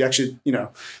card because you actually, you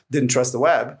know, didn't trust the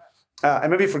web. And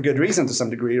maybe for good reason to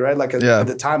some degree, right? Like at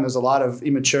the time, there's a lot of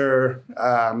immature,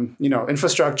 you know,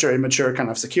 infrastructure, immature kind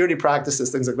of security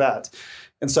practices, things like that.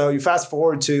 And so you fast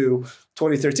forward to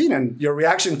 2013, and your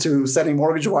reaction to sending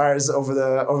mortgage wires over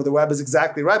the web is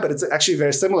exactly right, but it's actually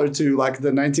very similar to like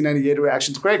the 1998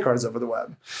 reaction to credit cards over the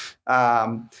web.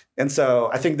 And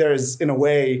so I think there's, in a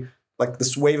way, like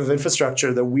this wave of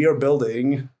infrastructure that we are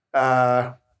building,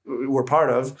 we're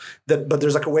part of that, but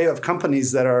there's like a wave of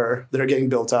companies that are getting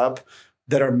built up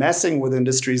that are messing with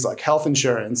industries like health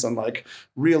insurance and like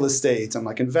real estate and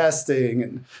like investing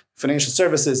and financial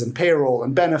services and payroll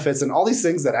and benefits and all these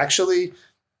things that actually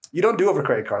you don't do over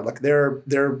credit card. Like, they're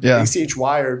ACH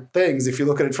wire things if you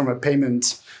look at it from a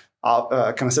payment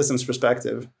kind of systems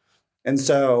perspective. And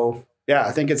so, yeah,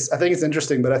 I think it's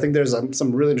interesting, but I think there's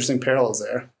some really interesting parallels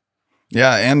there.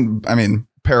 Yeah. And I mean,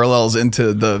 parallels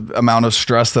into the amount of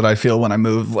stress that I feel when I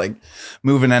move an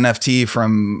NFT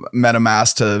from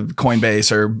MetaMask to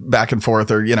Coinbase or back and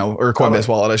forth, or, you know, or Coinbase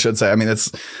wallet, I should say. I mean,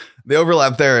 it's the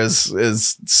overlap there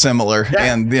is similar,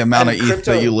 and the amount of ETH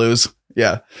that you lose.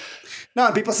 Yeah. No,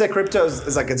 and people say crypto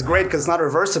is like, it's great because it's not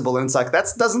reversible. And it's like, that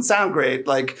doesn't sound great.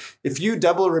 Like, if you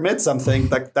double remit something,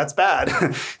 like, that's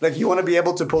bad. Like, you want to be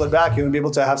able to pull it back. You want to be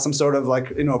able to have some sort of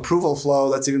like, you know, approval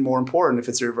flow that's even more important if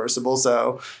it's reversible.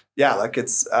 So yeah, like,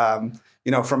 it's,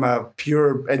 you know, from a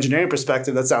pure engineering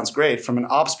perspective, that sounds great. From an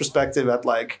ops perspective at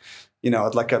like, you know,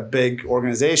 at like a big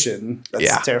organization,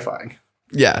 that's terrifying.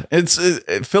 Yeah, it's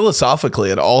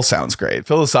philosophically, it all sounds great.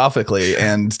 Philosophically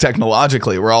and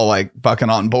technologically, we're all like fucking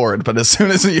on board. But as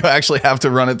soon as you actually have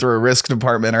to run it through a risk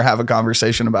department or have a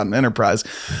conversation about an enterprise,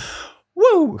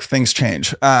 woo, things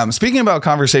change. Speaking about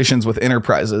conversations with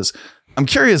enterprises, I'm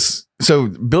curious. So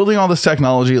building all this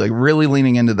technology, like really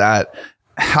leaning into that,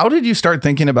 how did you start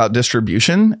thinking about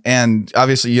distribution? And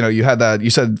obviously, you know, you had that, you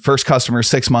said first customer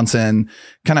 6 months in,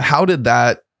 kind of how did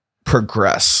that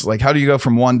progress? Like, how do you go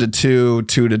from 1 to 2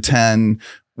 to 10?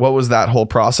 What was that whole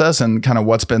process, and kind of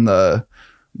what's been the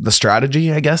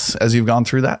strategy, I guess, as you've gone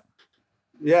through that?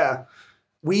 Yeah,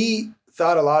 we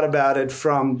thought a lot about it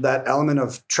from that element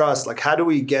of trust. Like, how do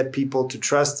we get people to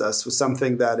trust us with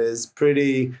something that is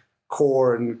pretty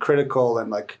core and critical,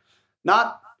 and like,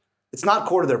 it's not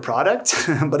core to their product,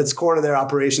 but it's core to their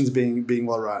operations being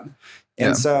well run.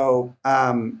 And so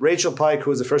Rachel Pike, who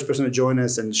was the first person to join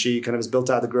us, and she kind of has built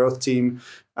out the growth team,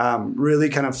 really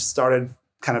kind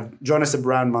of joined us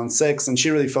around month 6. And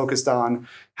she really focused on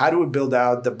how do we build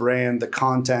out the brand, the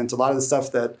content, a lot of the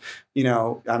stuff that, you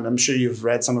know, I'm sure you've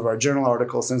read some of our journal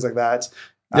articles, things like that.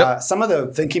 Yep. Some of the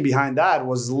thinking behind that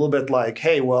was a little bit like,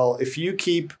 hey, well, if you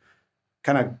keep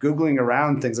kind of Googling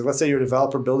around things, like let's say you're a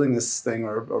developer building this thing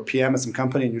or PM at some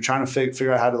company and you're trying to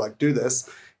figure out how to like do this.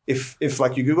 If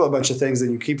like you Google a bunch of things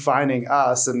and you keep finding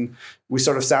us and we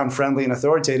sort of sound friendly and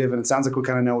authoritative and it sounds like we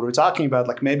kind of know what we're talking about,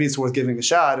 like maybe it's worth giving a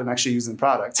shot and actually using the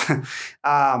product.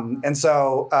 And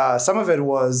so some of it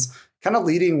was kind of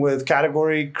leading with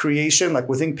category creation. Like,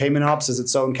 within payment ops is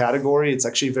its own category. It's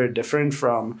actually very different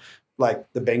from like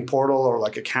the bank portal or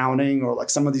like accounting or like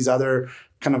some of these other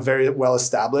kind of very well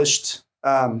established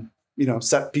you know,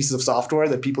 set pieces of software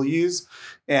that people use.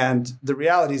 And the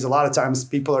reality is a lot of times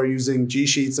people are using G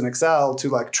Sheets and Excel to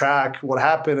like track what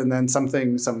happened. And then some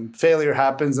failure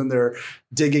happens and they're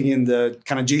digging in the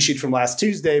kind of G Sheet from last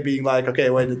Tuesday being like, okay,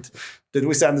 wait, did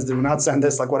we send this? Did we not send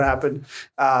this? Like, what happened?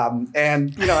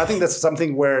 And, you know, I think that's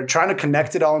something where trying to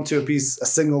connect it all into a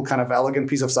single kind of elegant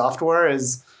piece of software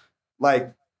is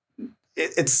like,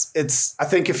 it's I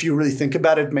think if you really think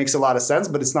about it, it makes a lot of sense,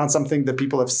 but it's not something that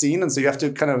people have seen. And so you have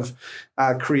to kind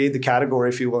of create the category,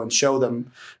 if you will, and show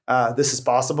them this is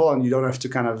possible. And you don't have to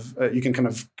kind of, you can kind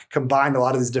of combine a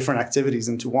lot of these different activities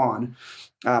into one.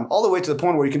 All the way to the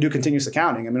point where you can do continuous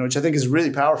accounting. I mean, which I think is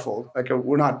really powerful. Like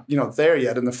we're not, there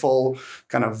yet in the full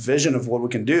kind of vision of what we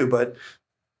can do. But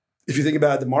if you think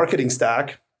about the marketing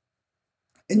stack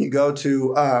and you go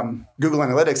to Google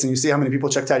Analytics and you see how many people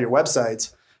checked out your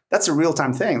website, that's a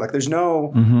real-time thing. Like there's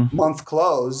no month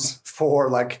close for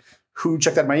like who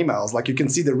checked out my emails. Like you can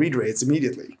see the read rates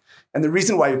immediately. And the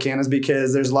reason why you can is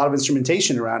because there's a lot of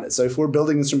instrumentation around it. So if we're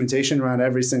building instrumentation around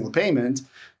every single payment,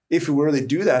 if we really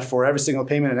do that for every single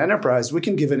payment in enterprise, we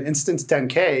can give an instant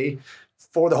 10K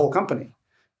for the whole company.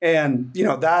 And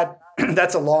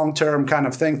that's a long-term kind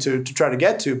of thing to try to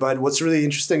get to. But what's really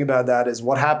interesting about that is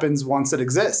what happens once it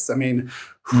exists. I mean,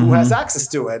 who has access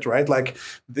to it, right? Like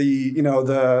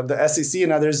the SEC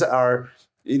and others are,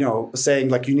 saying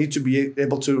like you need to be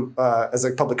able to, as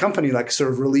a public company, like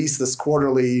sort of release this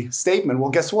quarterly statement.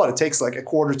 Well, guess what? It takes like a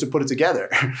quarter to put it together.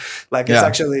 Like it's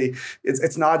actually,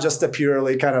 it's not just a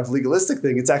purely kind of legalistic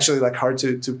thing. It's actually like hard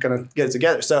to kind of get it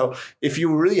together. So if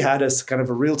you really had a kind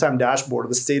of a real-time dashboard of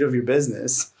the state of your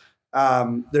business,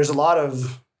 there's a lot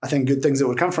of, I think, good things that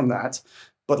would come from that.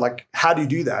 But like, how do you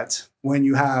do that when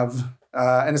you have,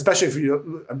 and especially if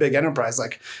you're a big enterprise,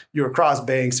 like you're across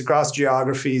banks, across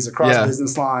geographies, across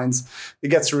business lines, it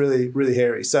gets really, really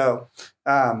hairy. So,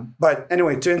 but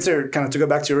anyway, to go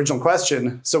back to your original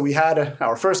question. So we had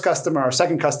our first customer, our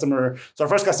second customer. So our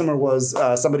first customer was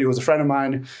somebody who was a friend of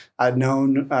mine. I'd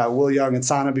known Will Young and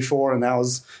Sana before, and that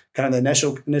was kind of the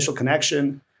initial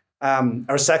connection.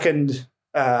 Our second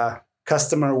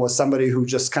customer was somebody who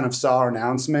just kind of saw our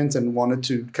announcement and wanted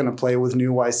to kind of play with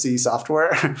new YC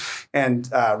software and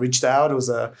reached out. It was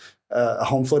a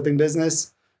home flipping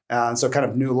business. And so kind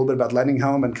of knew a little bit about lending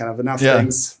home and kind of enough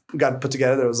things got put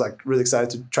together that was like really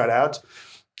excited to try it out.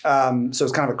 So it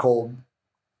was kind of a cold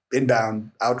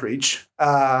inbound outreach.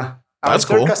 Our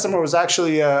third customer was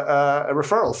actually a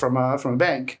referral from a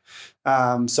bank.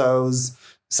 So it was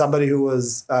somebody who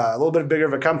was a little bit bigger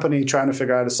of a company trying to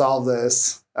figure out how to solve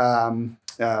this.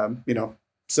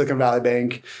 Silicon Valley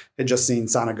Bank had just seen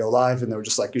Sana go live, and they were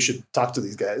just like, "You should talk to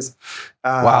these guys."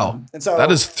 Wow! And so that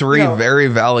is three very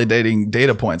validating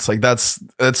data points. Like that's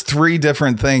three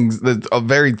different things.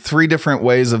 Three different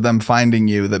ways of them finding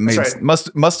you that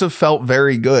must have felt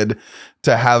very good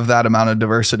to have that amount of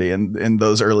diversity in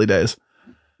those early days.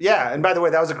 Yeah, and by the way,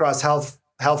 that was across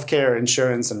healthcare,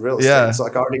 insurance, and real estate. So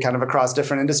like already kind of across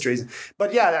different industries.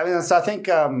 But so I think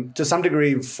to some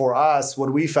degree for us,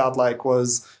 what we felt like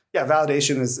was,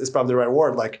 validation is probably the right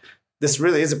word. Like this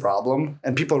really is a problem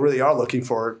and people really are looking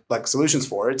for like solutions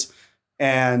for it.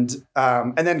 And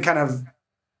then kind of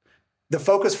the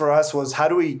focus for us was how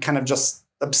do we kind of just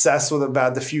obsess with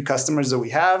about the few customers that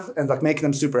we have and like making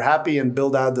them super happy and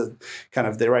build out the kind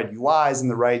of the right UIs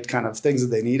and the right kind of things that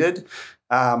they needed.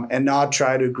 And not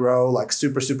try to grow like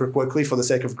super, super quickly for the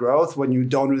sake of growth when you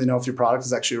don't really know if your product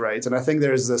is actually right. And I think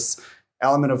there's this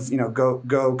element of,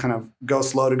 go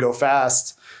slow to go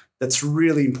fast. That's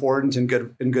really important in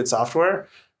good software.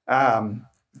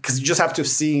 Because you just have to have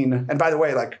seen, and by the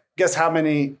way, like, guess how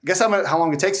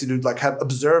long it takes you to like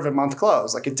observe a month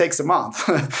close. Like it takes a month.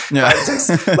 Yeah. It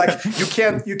takes, like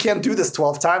you can't do this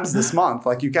 12 times this month.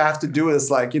 Like you have to do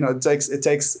this like, it takes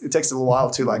a little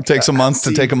while to like. It takes a month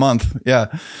to take a month.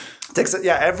 Yeah.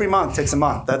 Every month takes a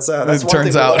month. That's one thing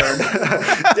we learned.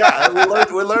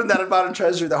 We learned that at Modern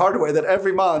Treasury the hard way, that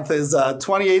every month is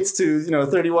 28 to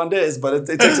 31 days, but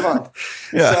it takes a month.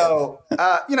 Yeah. So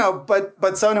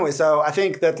but so anyway, so I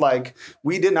think that like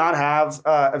we did not have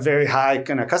a very high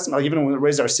kind of customer. Like even when we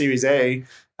raised our Series A,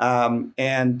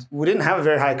 and we didn't have a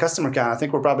very high customer count. I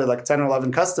think we're probably like 10 or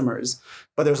 11 customers,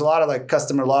 but there's a lot of like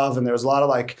customer love, and there was a lot of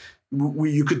like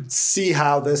you could see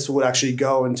how this would actually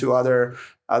go into other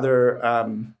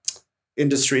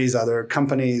industries, other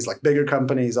companies, like bigger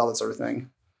companies, all that sort of thing.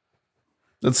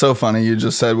 That's so funny. You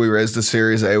just said we raised a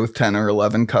Series A with 10 or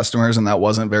 11 customers, and that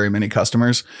wasn't very many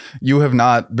customers. You have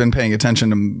not been paying attention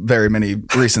to very many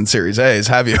recent Series A's,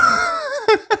 have you?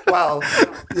 Well,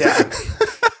 yeah.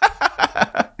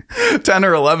 10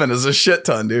 or 11 is a shit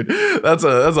ton, dude. That's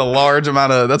a large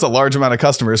amount of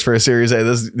customers for a Series A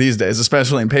these days,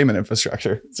 especially in payment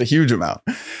infrastructure. It's a huge amount.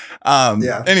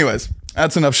 Anyways,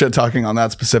 that's enough shit talking on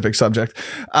that specific subject.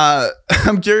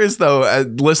 I'm curious though,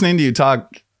 listening to you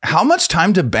talk, how much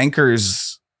time do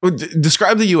bankers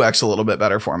Describe the UX a little bit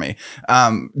better for me.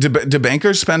 Do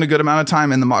bankers spend a good amount of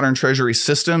time in the modern treasury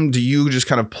system? Do you just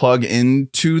kind of plug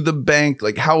into the bank?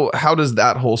 Like how does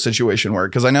that whole situation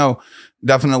work? Because I know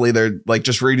definitely they're like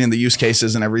just reading the use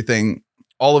cases and everything.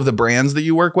 All of the brands that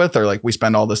you work with are like, we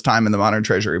spend all this time in the modern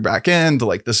treasury back end.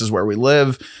 Like this is where we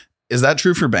live. Is that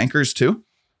true for bankers too?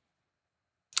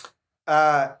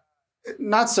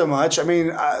 Not so much. I mean,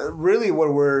 really,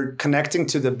 what we're connecting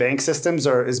to the bank systems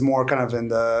is more kind of in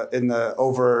the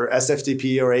over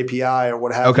SFTP or API or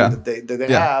what have you that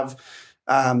they have.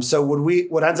 So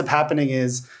what ends up happening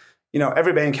is,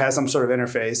 every bank has some sort of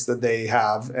interface that they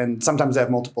have, and sometimes they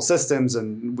have multiple systems,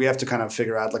 and we have to kind of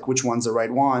figure out like which one's the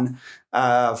right one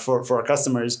for our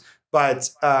customers.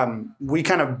 But we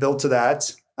kind of built to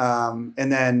that,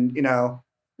 and then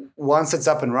once it's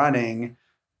up and running,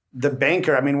 the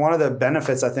banker, I mean, one of the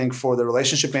benefits I think for the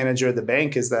relationship manager at the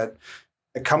bank is that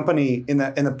a company in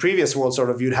the previous world, sort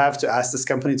of, you'd have to ask this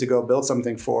company to go build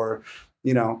something for,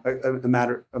 a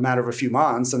matter of a few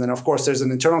months. And then of course there's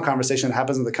an internal conversation that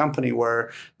happens in the company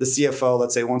where the CFO,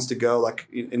 let's say, wants to go like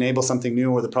enable something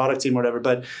new, or the product team or whatever,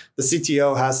 but the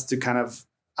CTO has to kind of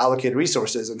allocate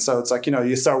resources. And so it's like,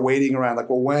 you start waiting around like,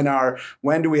 well,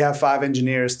 when do we have 5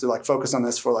 engineers to like focus on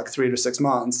this for like 3 to 6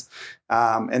 months?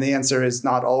 And the answer is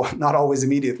not always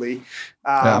immediately.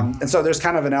 And so there's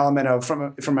kind of an element of,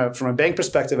 from a bank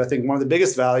perspective, I think one of the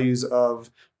biggest values of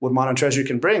what modern treasury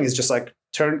can bring is just like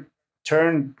turn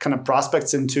kind of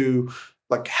prospects into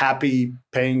like happy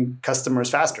paying customers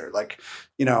faster. Like,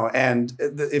 and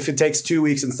if it takes 2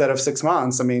 weeks instead of 6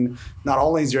 months, I mean, not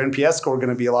only is your NPS score going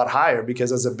to be a lot higher,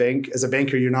 because as a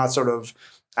banker, you're not sort of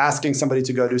asking somebody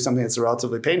to go do something that's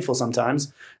relatively painful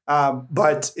sometimes.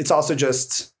 But it's also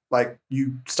just like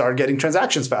you start getting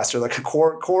transactions faster. Like a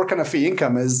core kind of fee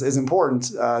income is important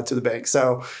to the bank.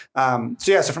 So from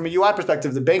a UI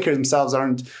perspective, the bankers themselves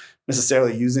aren't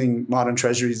necessarily using modern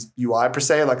treasury's UI per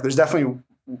se. Like there's definitely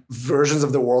versions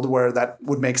of the world where that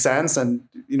would make sense, and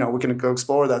we can go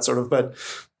explore that sort of. But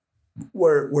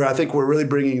where I think we're really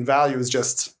bringing in value is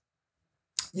just,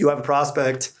 you have a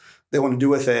prospect, they want to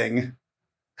do a thing.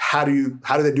 How do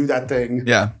they do that thing?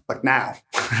 Yeah, like now.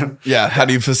 Yeah, how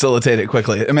do you facilitate it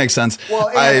quickly? It makes sense. Well,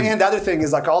 and the other thing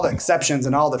is like all the exceptions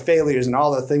and all the failures and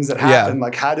all the things that happen.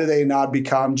 Like how do they not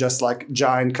become just like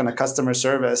giant kind of customer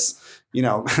service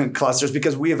clusters?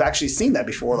 Because we have actually seen that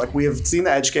before. Like we have seen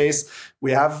the edge case,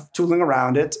 we have tooling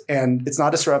around it, and it's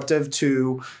not disruptive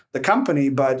to the company,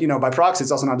 but by proxy,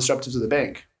 it's also not disruptive to the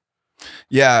bank.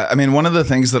 Yeah. I mean, one of the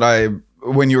things that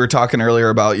when you were talking earlier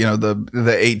about,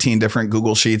 the 18 different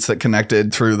Google Sheets that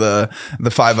connected through the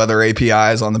 5 other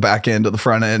APIs on the back end of the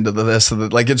front end of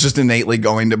like it's just innately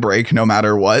going to break no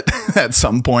matter what at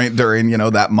some point during,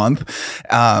 that month.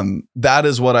 That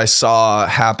is what I saw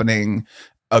happening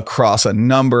across a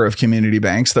number of community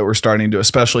banks that were starting to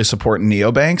especially support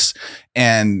neobanks.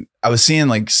 And I was seeing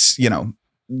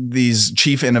these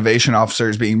chief innovation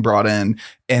officers being brought in,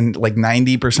 and like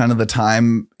 90% of the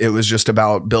time it was just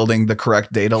about building the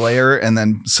correct data layer and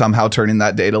then somehow turning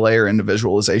that data layer into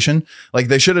visualization. Like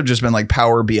they should have just been like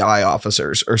Power BI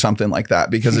officers or something like that,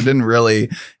 because it didn't really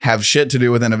have shit to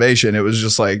do with innovation. It was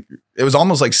just like, it was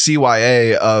almost like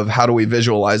CYA of how do we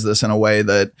visualize this in a way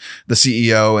that the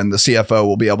CEO and the CFO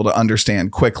will be able to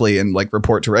understand quickly and like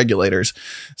report to regulators.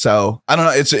 So I don't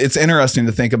know. It's interesting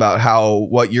to think about how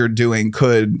what you're doing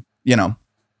could,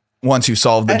 once you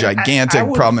solve the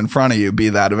gigantic problem in front of you, be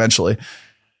that eventually.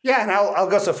 Yeah. And I'll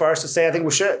go so far as to say, I think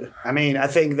we should. I mean, I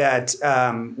think that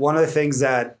one of the things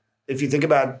that, if you think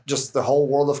about just the whole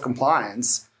world of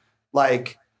compliance,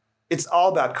 like it's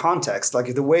all about context.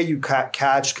 Like the way you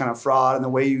catch kind of fraud and the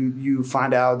way you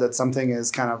find out that something is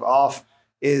kind of off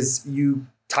is you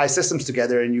tie systems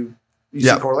together and you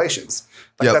see correlations.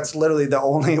 Like that's literally the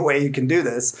only way you can do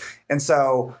this. And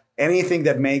so anything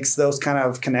that makes those kind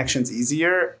of connections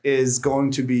easier is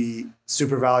going to be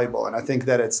super valuable. And I think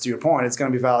that it's, to your point, it's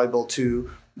going to be valuable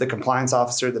to the compliance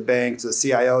officer at the bank, to the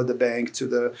CIO of the bank, to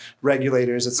the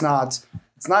regulators. It's not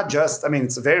just, I mean,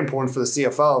 it's very important for the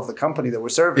CFO of the company that we're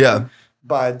serving. Yeah.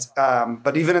 But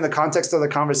even in the context of the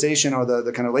conversation or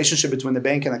the kind of relationship between the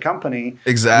bank and the company,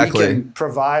 exactly, we can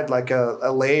provide like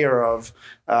a layer of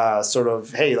sort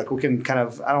of, hey, like we can kind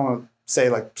of, I don't want to say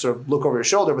like sort of look over your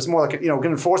shoulder, but it's more like, we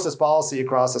can enforce this policy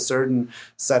across a certain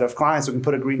set of clients. We can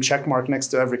put a green check mark next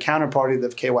to every counterparty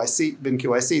that been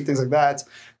KYC, things like that.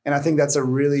 And I think that's a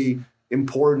really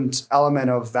important element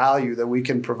of value that we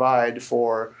can provide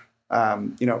for,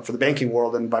 for the banking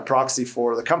world and by proxy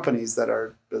for the companies that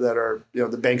are,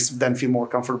 the banks then feel more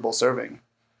comfortable serving.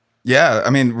 Yeah.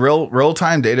 I mean,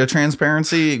 real-time data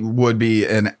transparency would be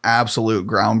an absolute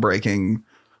groundbreaking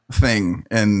thing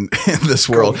in this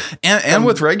world. And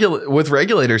with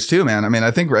regulators too, man. I mean,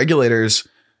 I think regulators,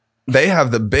 they have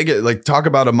the biggest, like, talk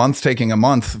about a month taking a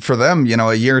month for them, you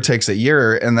know, a year takes a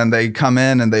year. And then they come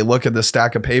in and they look at the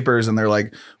stack of papers and they're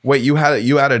like, wait, you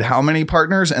added how many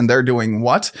partners and they're doing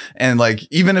what? And like,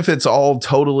 even if it's all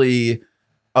totally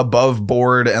above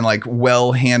board and like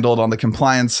well handled on the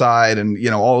compliance side and, you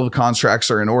know, all the contracts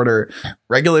are in order,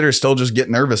 regulators still just get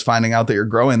nervous finding out that you're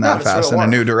growing that fast in a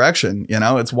new direction. You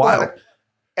know, it's wild. Well,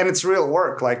 and it's real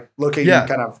work, like looking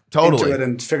kind of into it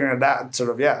and figuring it out, sort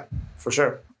of. Yeah, for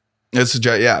sure.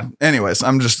 Anyways,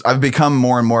 I've become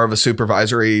more and more of a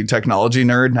supervisory technology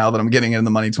nerd now that I'm getting into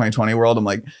the Money 2020 world. I'm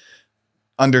like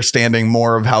understanding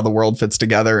more of how the world fits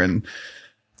together. And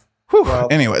well,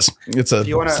 anyways, it's a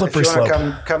slippery slope.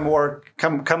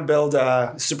 Come build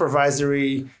a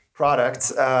supervisory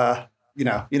product. You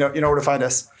know where to find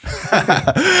us.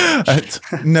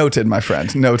 Noted, my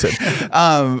friend. Noted.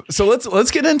 So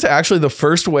let's get into actually the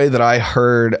first way that I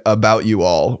heard about you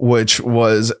all, which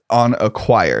was on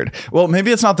Acquired. Well,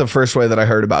 maybe it's not the first way that I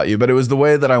heard about you, but it was the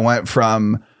way that I went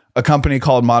from a company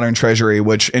called Modern Treasury,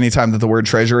 which anytime that the word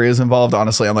treasury is involved,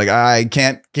 honestly, I'm like, I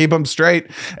can't keep them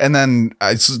straight. And then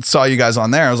I saw you guys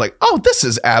on there. I was like, oh, this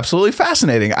is absolutely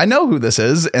fascinating. I know who this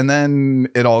is. And then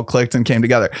it all clicked and came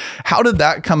together. How did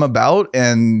that come about?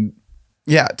 And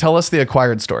tell us the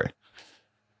Acquired story.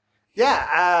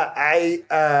 The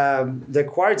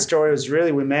Acquired story was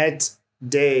really, we met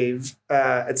Dave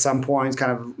at some point,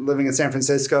 kind of living in San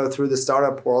Francisco through the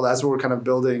startup world as we were kind of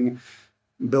building.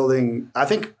 I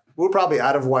think we were probably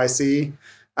out of YC.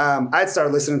 I had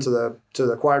started listening to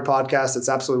the Acquired podcast. It's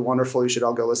absolutely wonderful. You should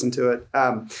all go listen to it.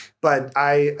 But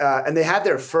and they had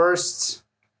their first.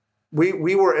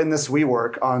 We were in this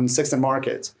WeWork on 6th and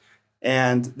Market,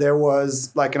 and there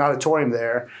was like an auditorium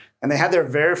there, and they had their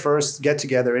very first get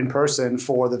together in person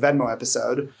for the Venmo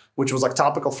episode, which was like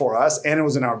topical for us, and it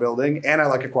was in our building, and I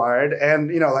like Acquired,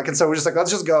 and and so we're just like, let's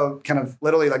just go kind of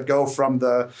literally like go from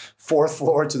the 4th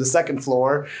floor to the 2nd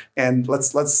floor, and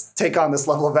let's take on this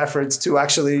level of effort to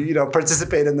actually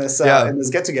participate in this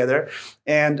get together,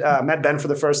 and met Ben for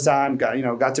the first time,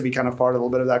 got to be kind of part of a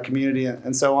little bit of that community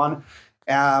and so on,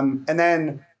 and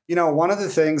then one of the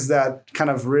things that kind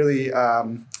of really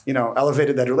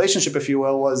elevated that relationship, if you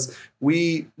will, was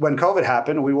when COVID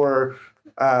happened, we were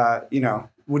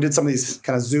we did some of these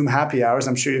kind of Zoom happy hours.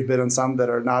 I'm sure you've been on some that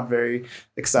are not very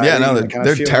exciting. Yeah, no,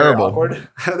 they're terrible.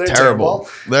 They're terrible.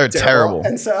 They're terrible.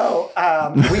 And so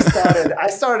I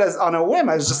started as on a whim.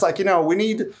 I was just like, we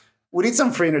need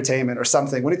some free entertainment or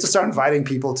something. We need to start inviting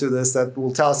people to this that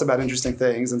will tell us about interesting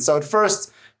things. And so at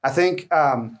first, I think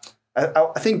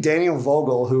Daniel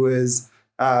Vogel, who is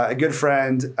a good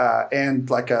friend and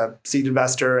like a seed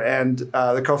investor and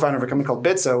the co-founder of a company called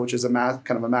Bitso, which is a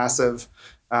massive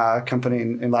company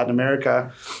in Latin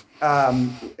America,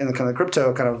 in the kind of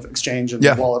crypto kind of exchange and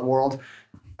wallet world.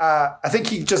 I think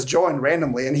he just joined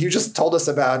randomly, and he just told us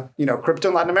about crypto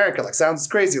in Latin America. Like, sounds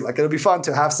crazy. Like, it'll be fun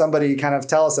to have somebody kind of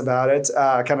tell us about it,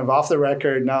 kind of off the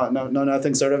record, no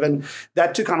nothing sort of. And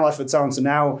that took on life of its own. So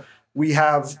now we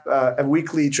have a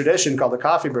weekly tradition called the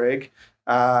Coffee Break.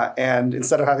 And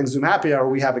instead of having Zoom happy hour,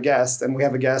 we have a guest, and we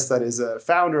have a guest that is a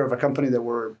founder of a company that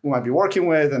we might be working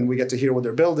with, and we get to hear what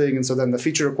they're building. And so then the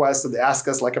feature request that they ask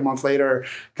us like a month later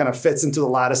kind of fits into the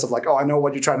lattice of like, oh, I know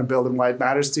what you're trying to build and why it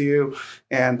matters to you.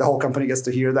 And the whole company gets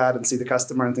to hear that and see the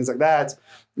customer and things like that.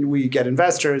 We get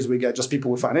investors, we get just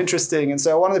people we find interesting. And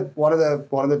so one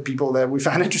of the people that we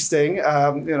found interesting,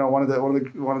 one of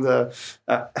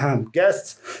the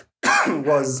guests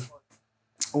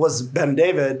was Ben and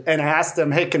David, and I asked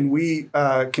them, hey, can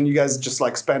you guys just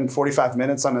like spend 45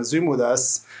 minutes on a Zoom with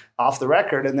us off the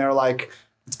record? And they're like,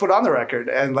 let's put on the record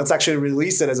and let's actually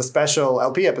release it as a special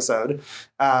LP episode.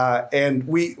 And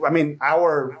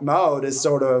our mode is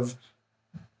sort of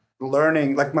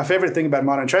learning. Like, my favorite thing about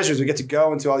Modern Treasury is we get to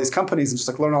go into all these companies and just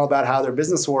like learn all about how their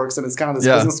business works. And it's kind of this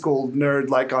business school nerd,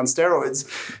 like on steroids.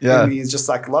 Yeah. And he's just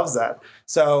like, loves that.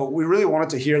 So we really wanted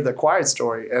to hear the Acquired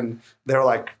story. And they're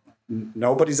like,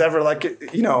 nobody's ever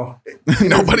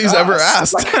nobody's ever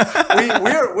asked. Like,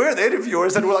 we're the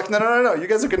interviewers, and we're like, no. You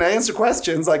guys are going to answer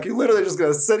questions. Like, you literally just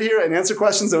going to sit here and answer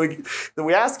questions that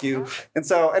we ask you. And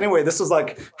so anyway, this was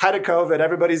like height of COVID.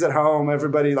 Everybody's at home.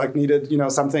 Everybody like needed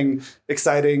something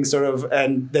exciting sort of,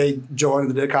 and they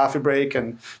joined the Coffee Break,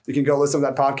 and you can go listen to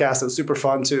that podcast. It was super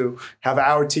fun to have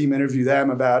our team interview them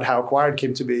about how Acquired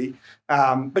came to be.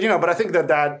 But I think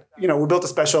that we built a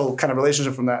special kind of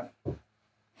relationship from that.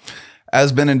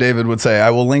 As Ben and David would say, I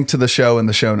will link to the show in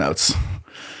the show notes.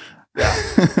 Yeah.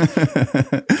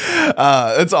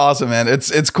 It's awesome, man.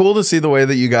 It's cool to see the way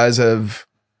that you guys have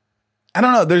I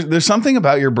don't know. There's something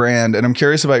about your brand, and I'm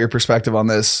curious about your perspective on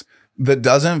this, that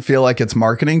doesn't feel like it's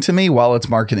marketing to me while it's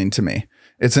marketing to me.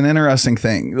 It's an interesting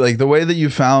thing. Like the way that you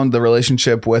found the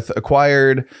relationship with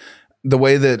Acquired, the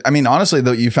way that, I mean, honestly,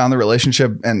 though, you found the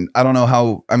relationship, and I don't know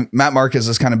how, Matt Marcus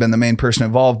has kind of been the main person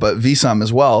involved, but VSUM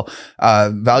as well,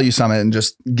 Value Summit, and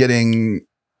just getting,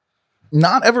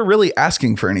 not ever really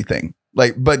asking for anything,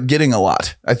 like, but getting a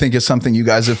lot, I think is something you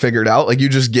guys have figured out. Like you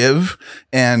just give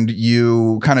and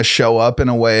you kind of show up in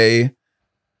a way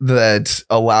that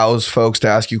allows folks to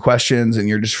ask you questions, and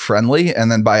you're just friendly.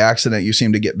 And then by accident, you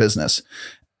seem to get business.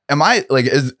 Am I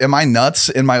nuts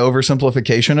in my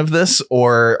oversimplification of this,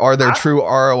 or are there true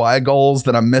ROI goals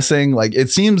that I'm missing? Like it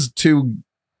seems too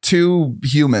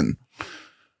human.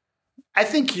 I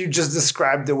think you just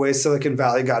described the way Silicon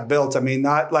Valley got built. I mean,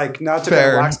 not to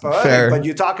Fair, wax poetic, fair. but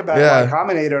you talk about Yeah. Y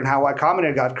Combinator and how Y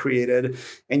Combinator got created,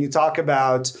 and you talk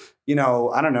about, I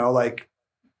don't know, like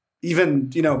even,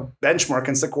 Benchmark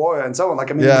and Sequoia and so on. Like,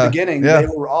 I mean, in the beginning, they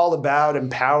were all about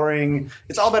empowering.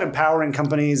 It's all about empowering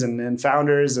companies and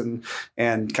founders and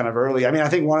kind of early. I mean, I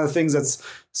think one of the things that's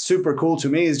super cool to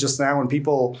me is just now when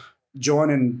people join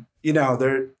and,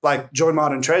 they're like join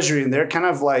Modern Treasury, and they're kind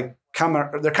of like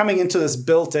they're coming into this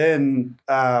built-in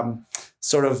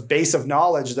sort of base of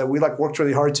knowledge that we like worked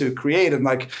really hard to create, and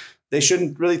like they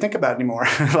shouldn't really think about anymore.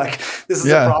 Like this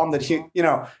is a problem that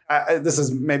this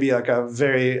is maybe like a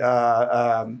very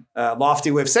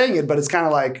lofty way of saying it, but it's kind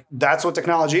of like that's what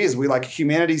technology is. We like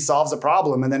humanity solves a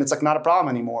problem, and then it's like not a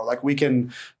problem anymore. Like we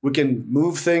can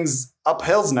move things up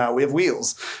hills now. We have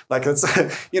wheels. Like it's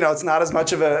it's not as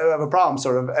much of a problem,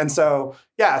 sort of. And so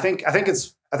I think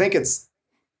it's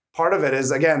part of it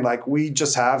is, again, like we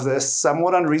just have this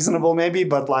somewhat unreasonable maybe,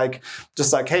 but like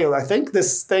just like, hey, I think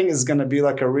this thing is going to be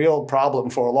like a real problem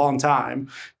for a long time,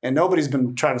 and nobody's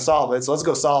been trying to solve it. So let's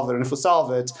go solve it. And if we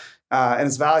solve it and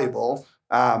it's valuable,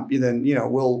 then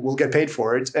we'll get paid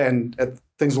for it, and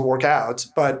things will work out.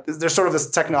 But there's sort of this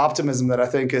techno optimism that I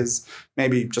think is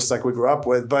maybe just like we grew up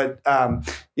with. But I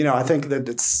think that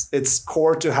it's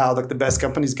core to how like the best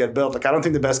companies get built. Like I don't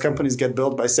think the best companies get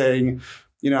built by saying,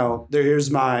 here's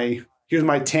my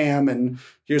TAM and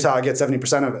here's how I get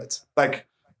 70% of it. Like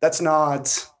that's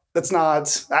not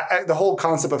the whole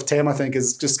concept of TAM, I think,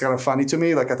 is just kind of funny to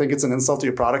me. Like I think it's an insult to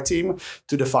your product team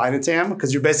to define a TAM,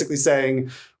 because you're basically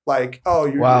saying like,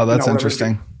 wow, that's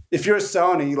interesting. If you're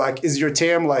Sony, like, is your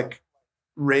TAM like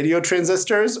radio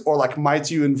transistors, or like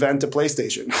might you invent a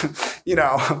PlayStation?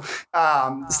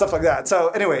 Stuff like that. So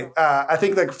anyway, I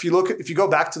think like if you go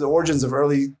back to the origins of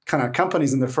early kind of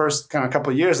companies in the first kind of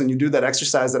couple of years, and you do that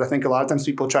exercise that I think a lot of times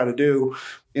people try to do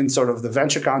in sort of the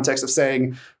venture context of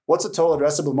saying, what's the total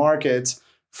addressable market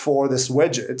for this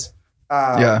widget?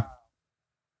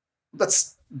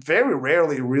 That's very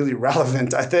rarely really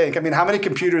relevant, I think. I mean, how many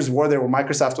computers were there when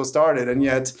Microsoft was started? And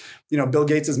yet, Bill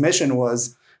Gates' mission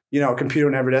was, a computer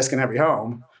in every desk in every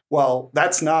home. Well,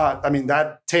 that's not, I mean,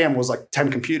 that TAM was like 10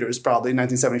 computers probably in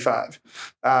 1975.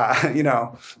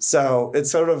 So it's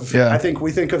sort of, I think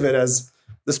we think of it as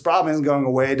this problem isn't going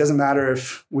away. It doesn't matter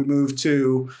if we move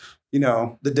to,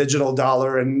 the digital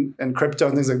dollar and crypto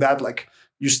and things like that. Like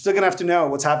you're still going to have to know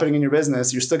what's happening in your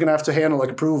business. You're still going to have to handle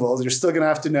like approvals. You're still going to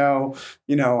have to know,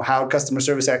 how customer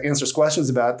service answers questions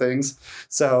about things.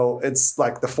 So it's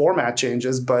like the format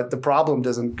changes, but the problem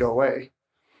doesn't go away.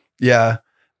 Yeah.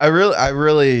 I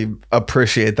really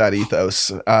appreciate that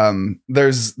ethos.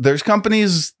 There's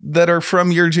companies that are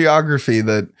from your geography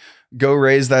that go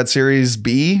raise that Series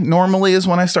B normally is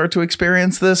when I start to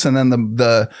experience this. And then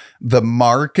the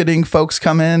marketing folks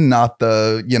come in, not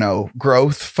the,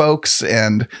 growth folks.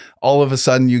 And all of a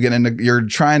sudden you're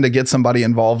trying to get somebody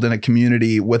involved in a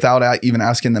community without even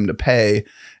asking them to pay.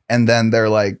 And then they're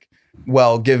like,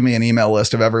 well, give me an email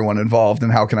list of everyone involved,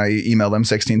 and how can I email them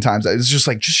 16 times? It's just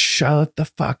like, just shut the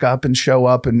fuck up and show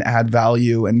up and add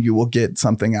value, and you will get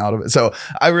something out of it. So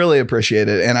I really appreciate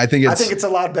it. And I think it's a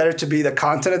lot better to be the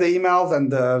content of the email than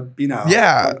the,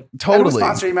 totally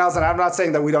sponsor emails. And I'm not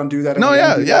saying that we don't do that.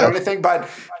 Or anything, but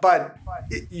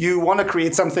you want to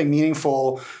create something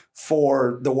meaningful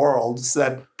for the world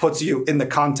that puts you in the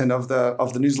content of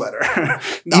the newsletter.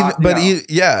 But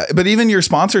even your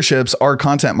sponsorships are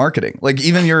content marketing. Like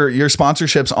even your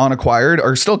sponsorships on Acquired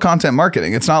are still content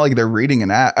marketing. It's not like they're reading an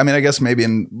ad. I mean, I guess maybe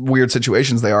in weird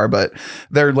situations they are, but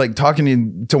they're like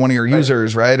talking to one of your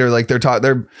users, right? Or like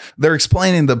they're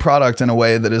explaining the product in a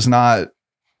way that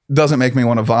doesn't make me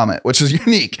want to vomit, which is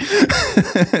unique.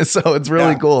 So it's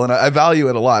really cool. And I value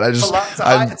it a lot. It's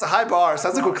a high bar.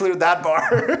 Sounds like we cleared that bar.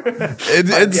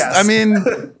 I mean,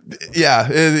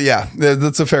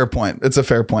 that's a fair point. It's a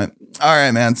fair point. All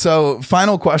right, man. So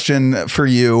final question for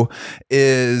you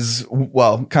is,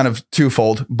 well, kind of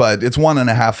twofold, but it's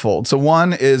 1.5-fold. So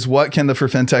one is, what can the For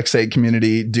FinTech's Sake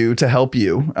community do to help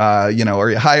you? Are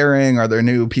you hiring? Are there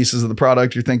new pieces of the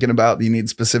product you're thinking about that you need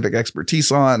specific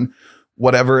expertise on?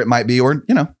 Whatever it might be, or,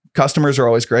 customers are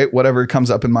always great, whatever comes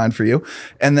up in mind for you.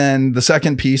 And then the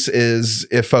second piece is,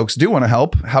 if folks do want to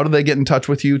help, how do they get in touch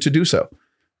with you to do so?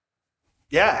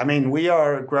 Yeah, I mean, we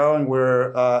are growing.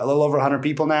 We're a little over 100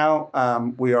 people now.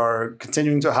 We are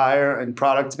continuing to hire in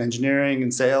product and engineering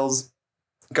and sales,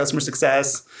 customer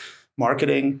success,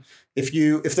 marketing. If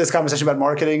this conversation about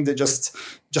marketing that just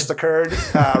occurred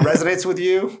resonates with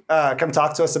you, come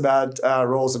talk to us about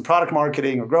roles in product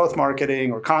marketing or growth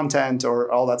marketing or content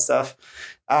or all that stuff.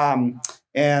 I mean,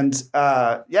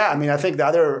 I think the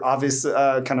other obvious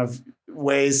kind of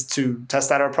ways to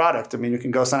test out our product. I mean, you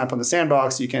can go sign up on the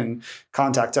Sandbox. You can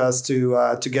contact us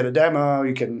to get a demo.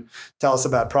 You can tell us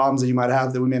about problems that you might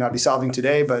have that we may not be solving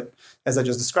today. But as I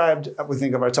just described, we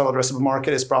think of our total addressable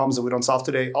market as problems that we don't solve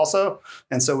today also.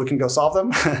 And so we can go solve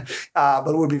them.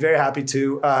 But we'd be very happy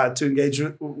to engage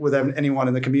with anyone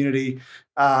in the community.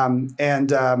 We're at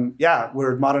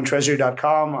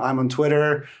moderntreasury.com. I'm on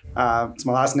Twitter. It's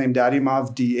my last name,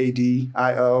 Dadiomov,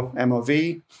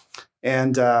 Dadiomov.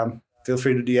 And feel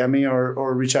free to DM me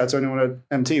or reach out to anyone at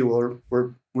MT. We're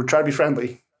trying to be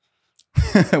friendly.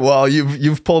 Well,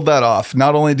 you've pulled that off.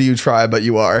 Not only do you try, but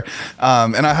you are.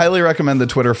 And I highly recommend the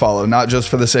Twitter follow, not just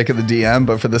for the sake of the DM,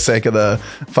 but for the sake of the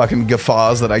fucking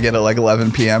guffaws that I get at like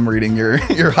 11 p.m. reading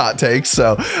your hot takes.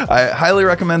 So I highly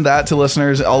recommend that to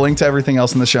listeners. I'll link to everything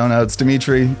else in the show notes.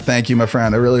 Dimitri, thank you, my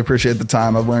friend. I really appreciate the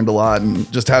time. I've learned a lot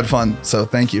and just had fun. So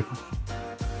thank you.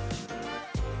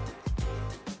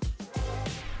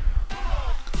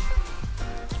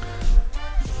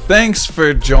 Thanks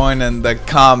for joining the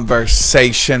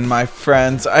conversation, my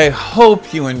friends. I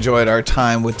hope you enjoyed our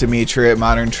time with Dimitri at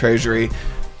Modern Treasury.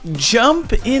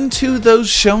 Jump into those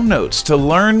show notes to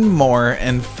learn more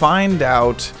and find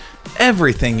out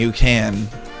everything you can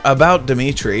about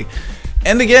Dimitri.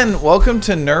 And again, welcome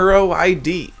to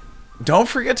NeuroID. Don't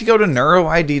forget to go to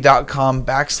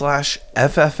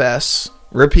neuroid.com/FFS.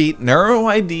 Repeat,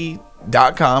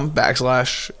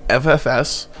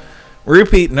 neuroid.com/FFS.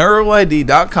 Repeat,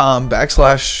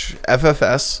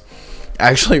 neuroid.com/FFS. I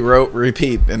actually wrote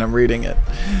repeat and I'm reading it.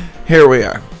 Here we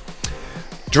are.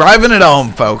 Driving it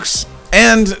home, folks.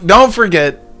 And don't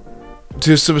forget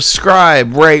to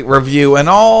subscribe, rate, review, and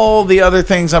all the other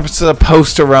things I'm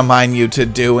supposed to remind you to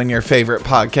do in your favorite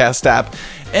podcast app.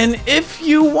 And if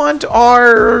you want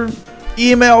our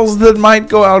emails that might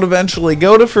go out eventually,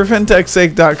 go to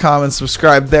forfintechsake.com and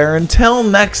subscribe there. Until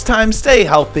next time, stay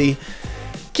healthy.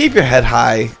 Keep your head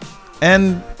high,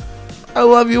 and I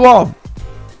love you all.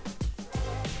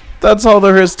 That's all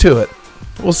there is to it.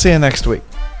 We'll see you next week.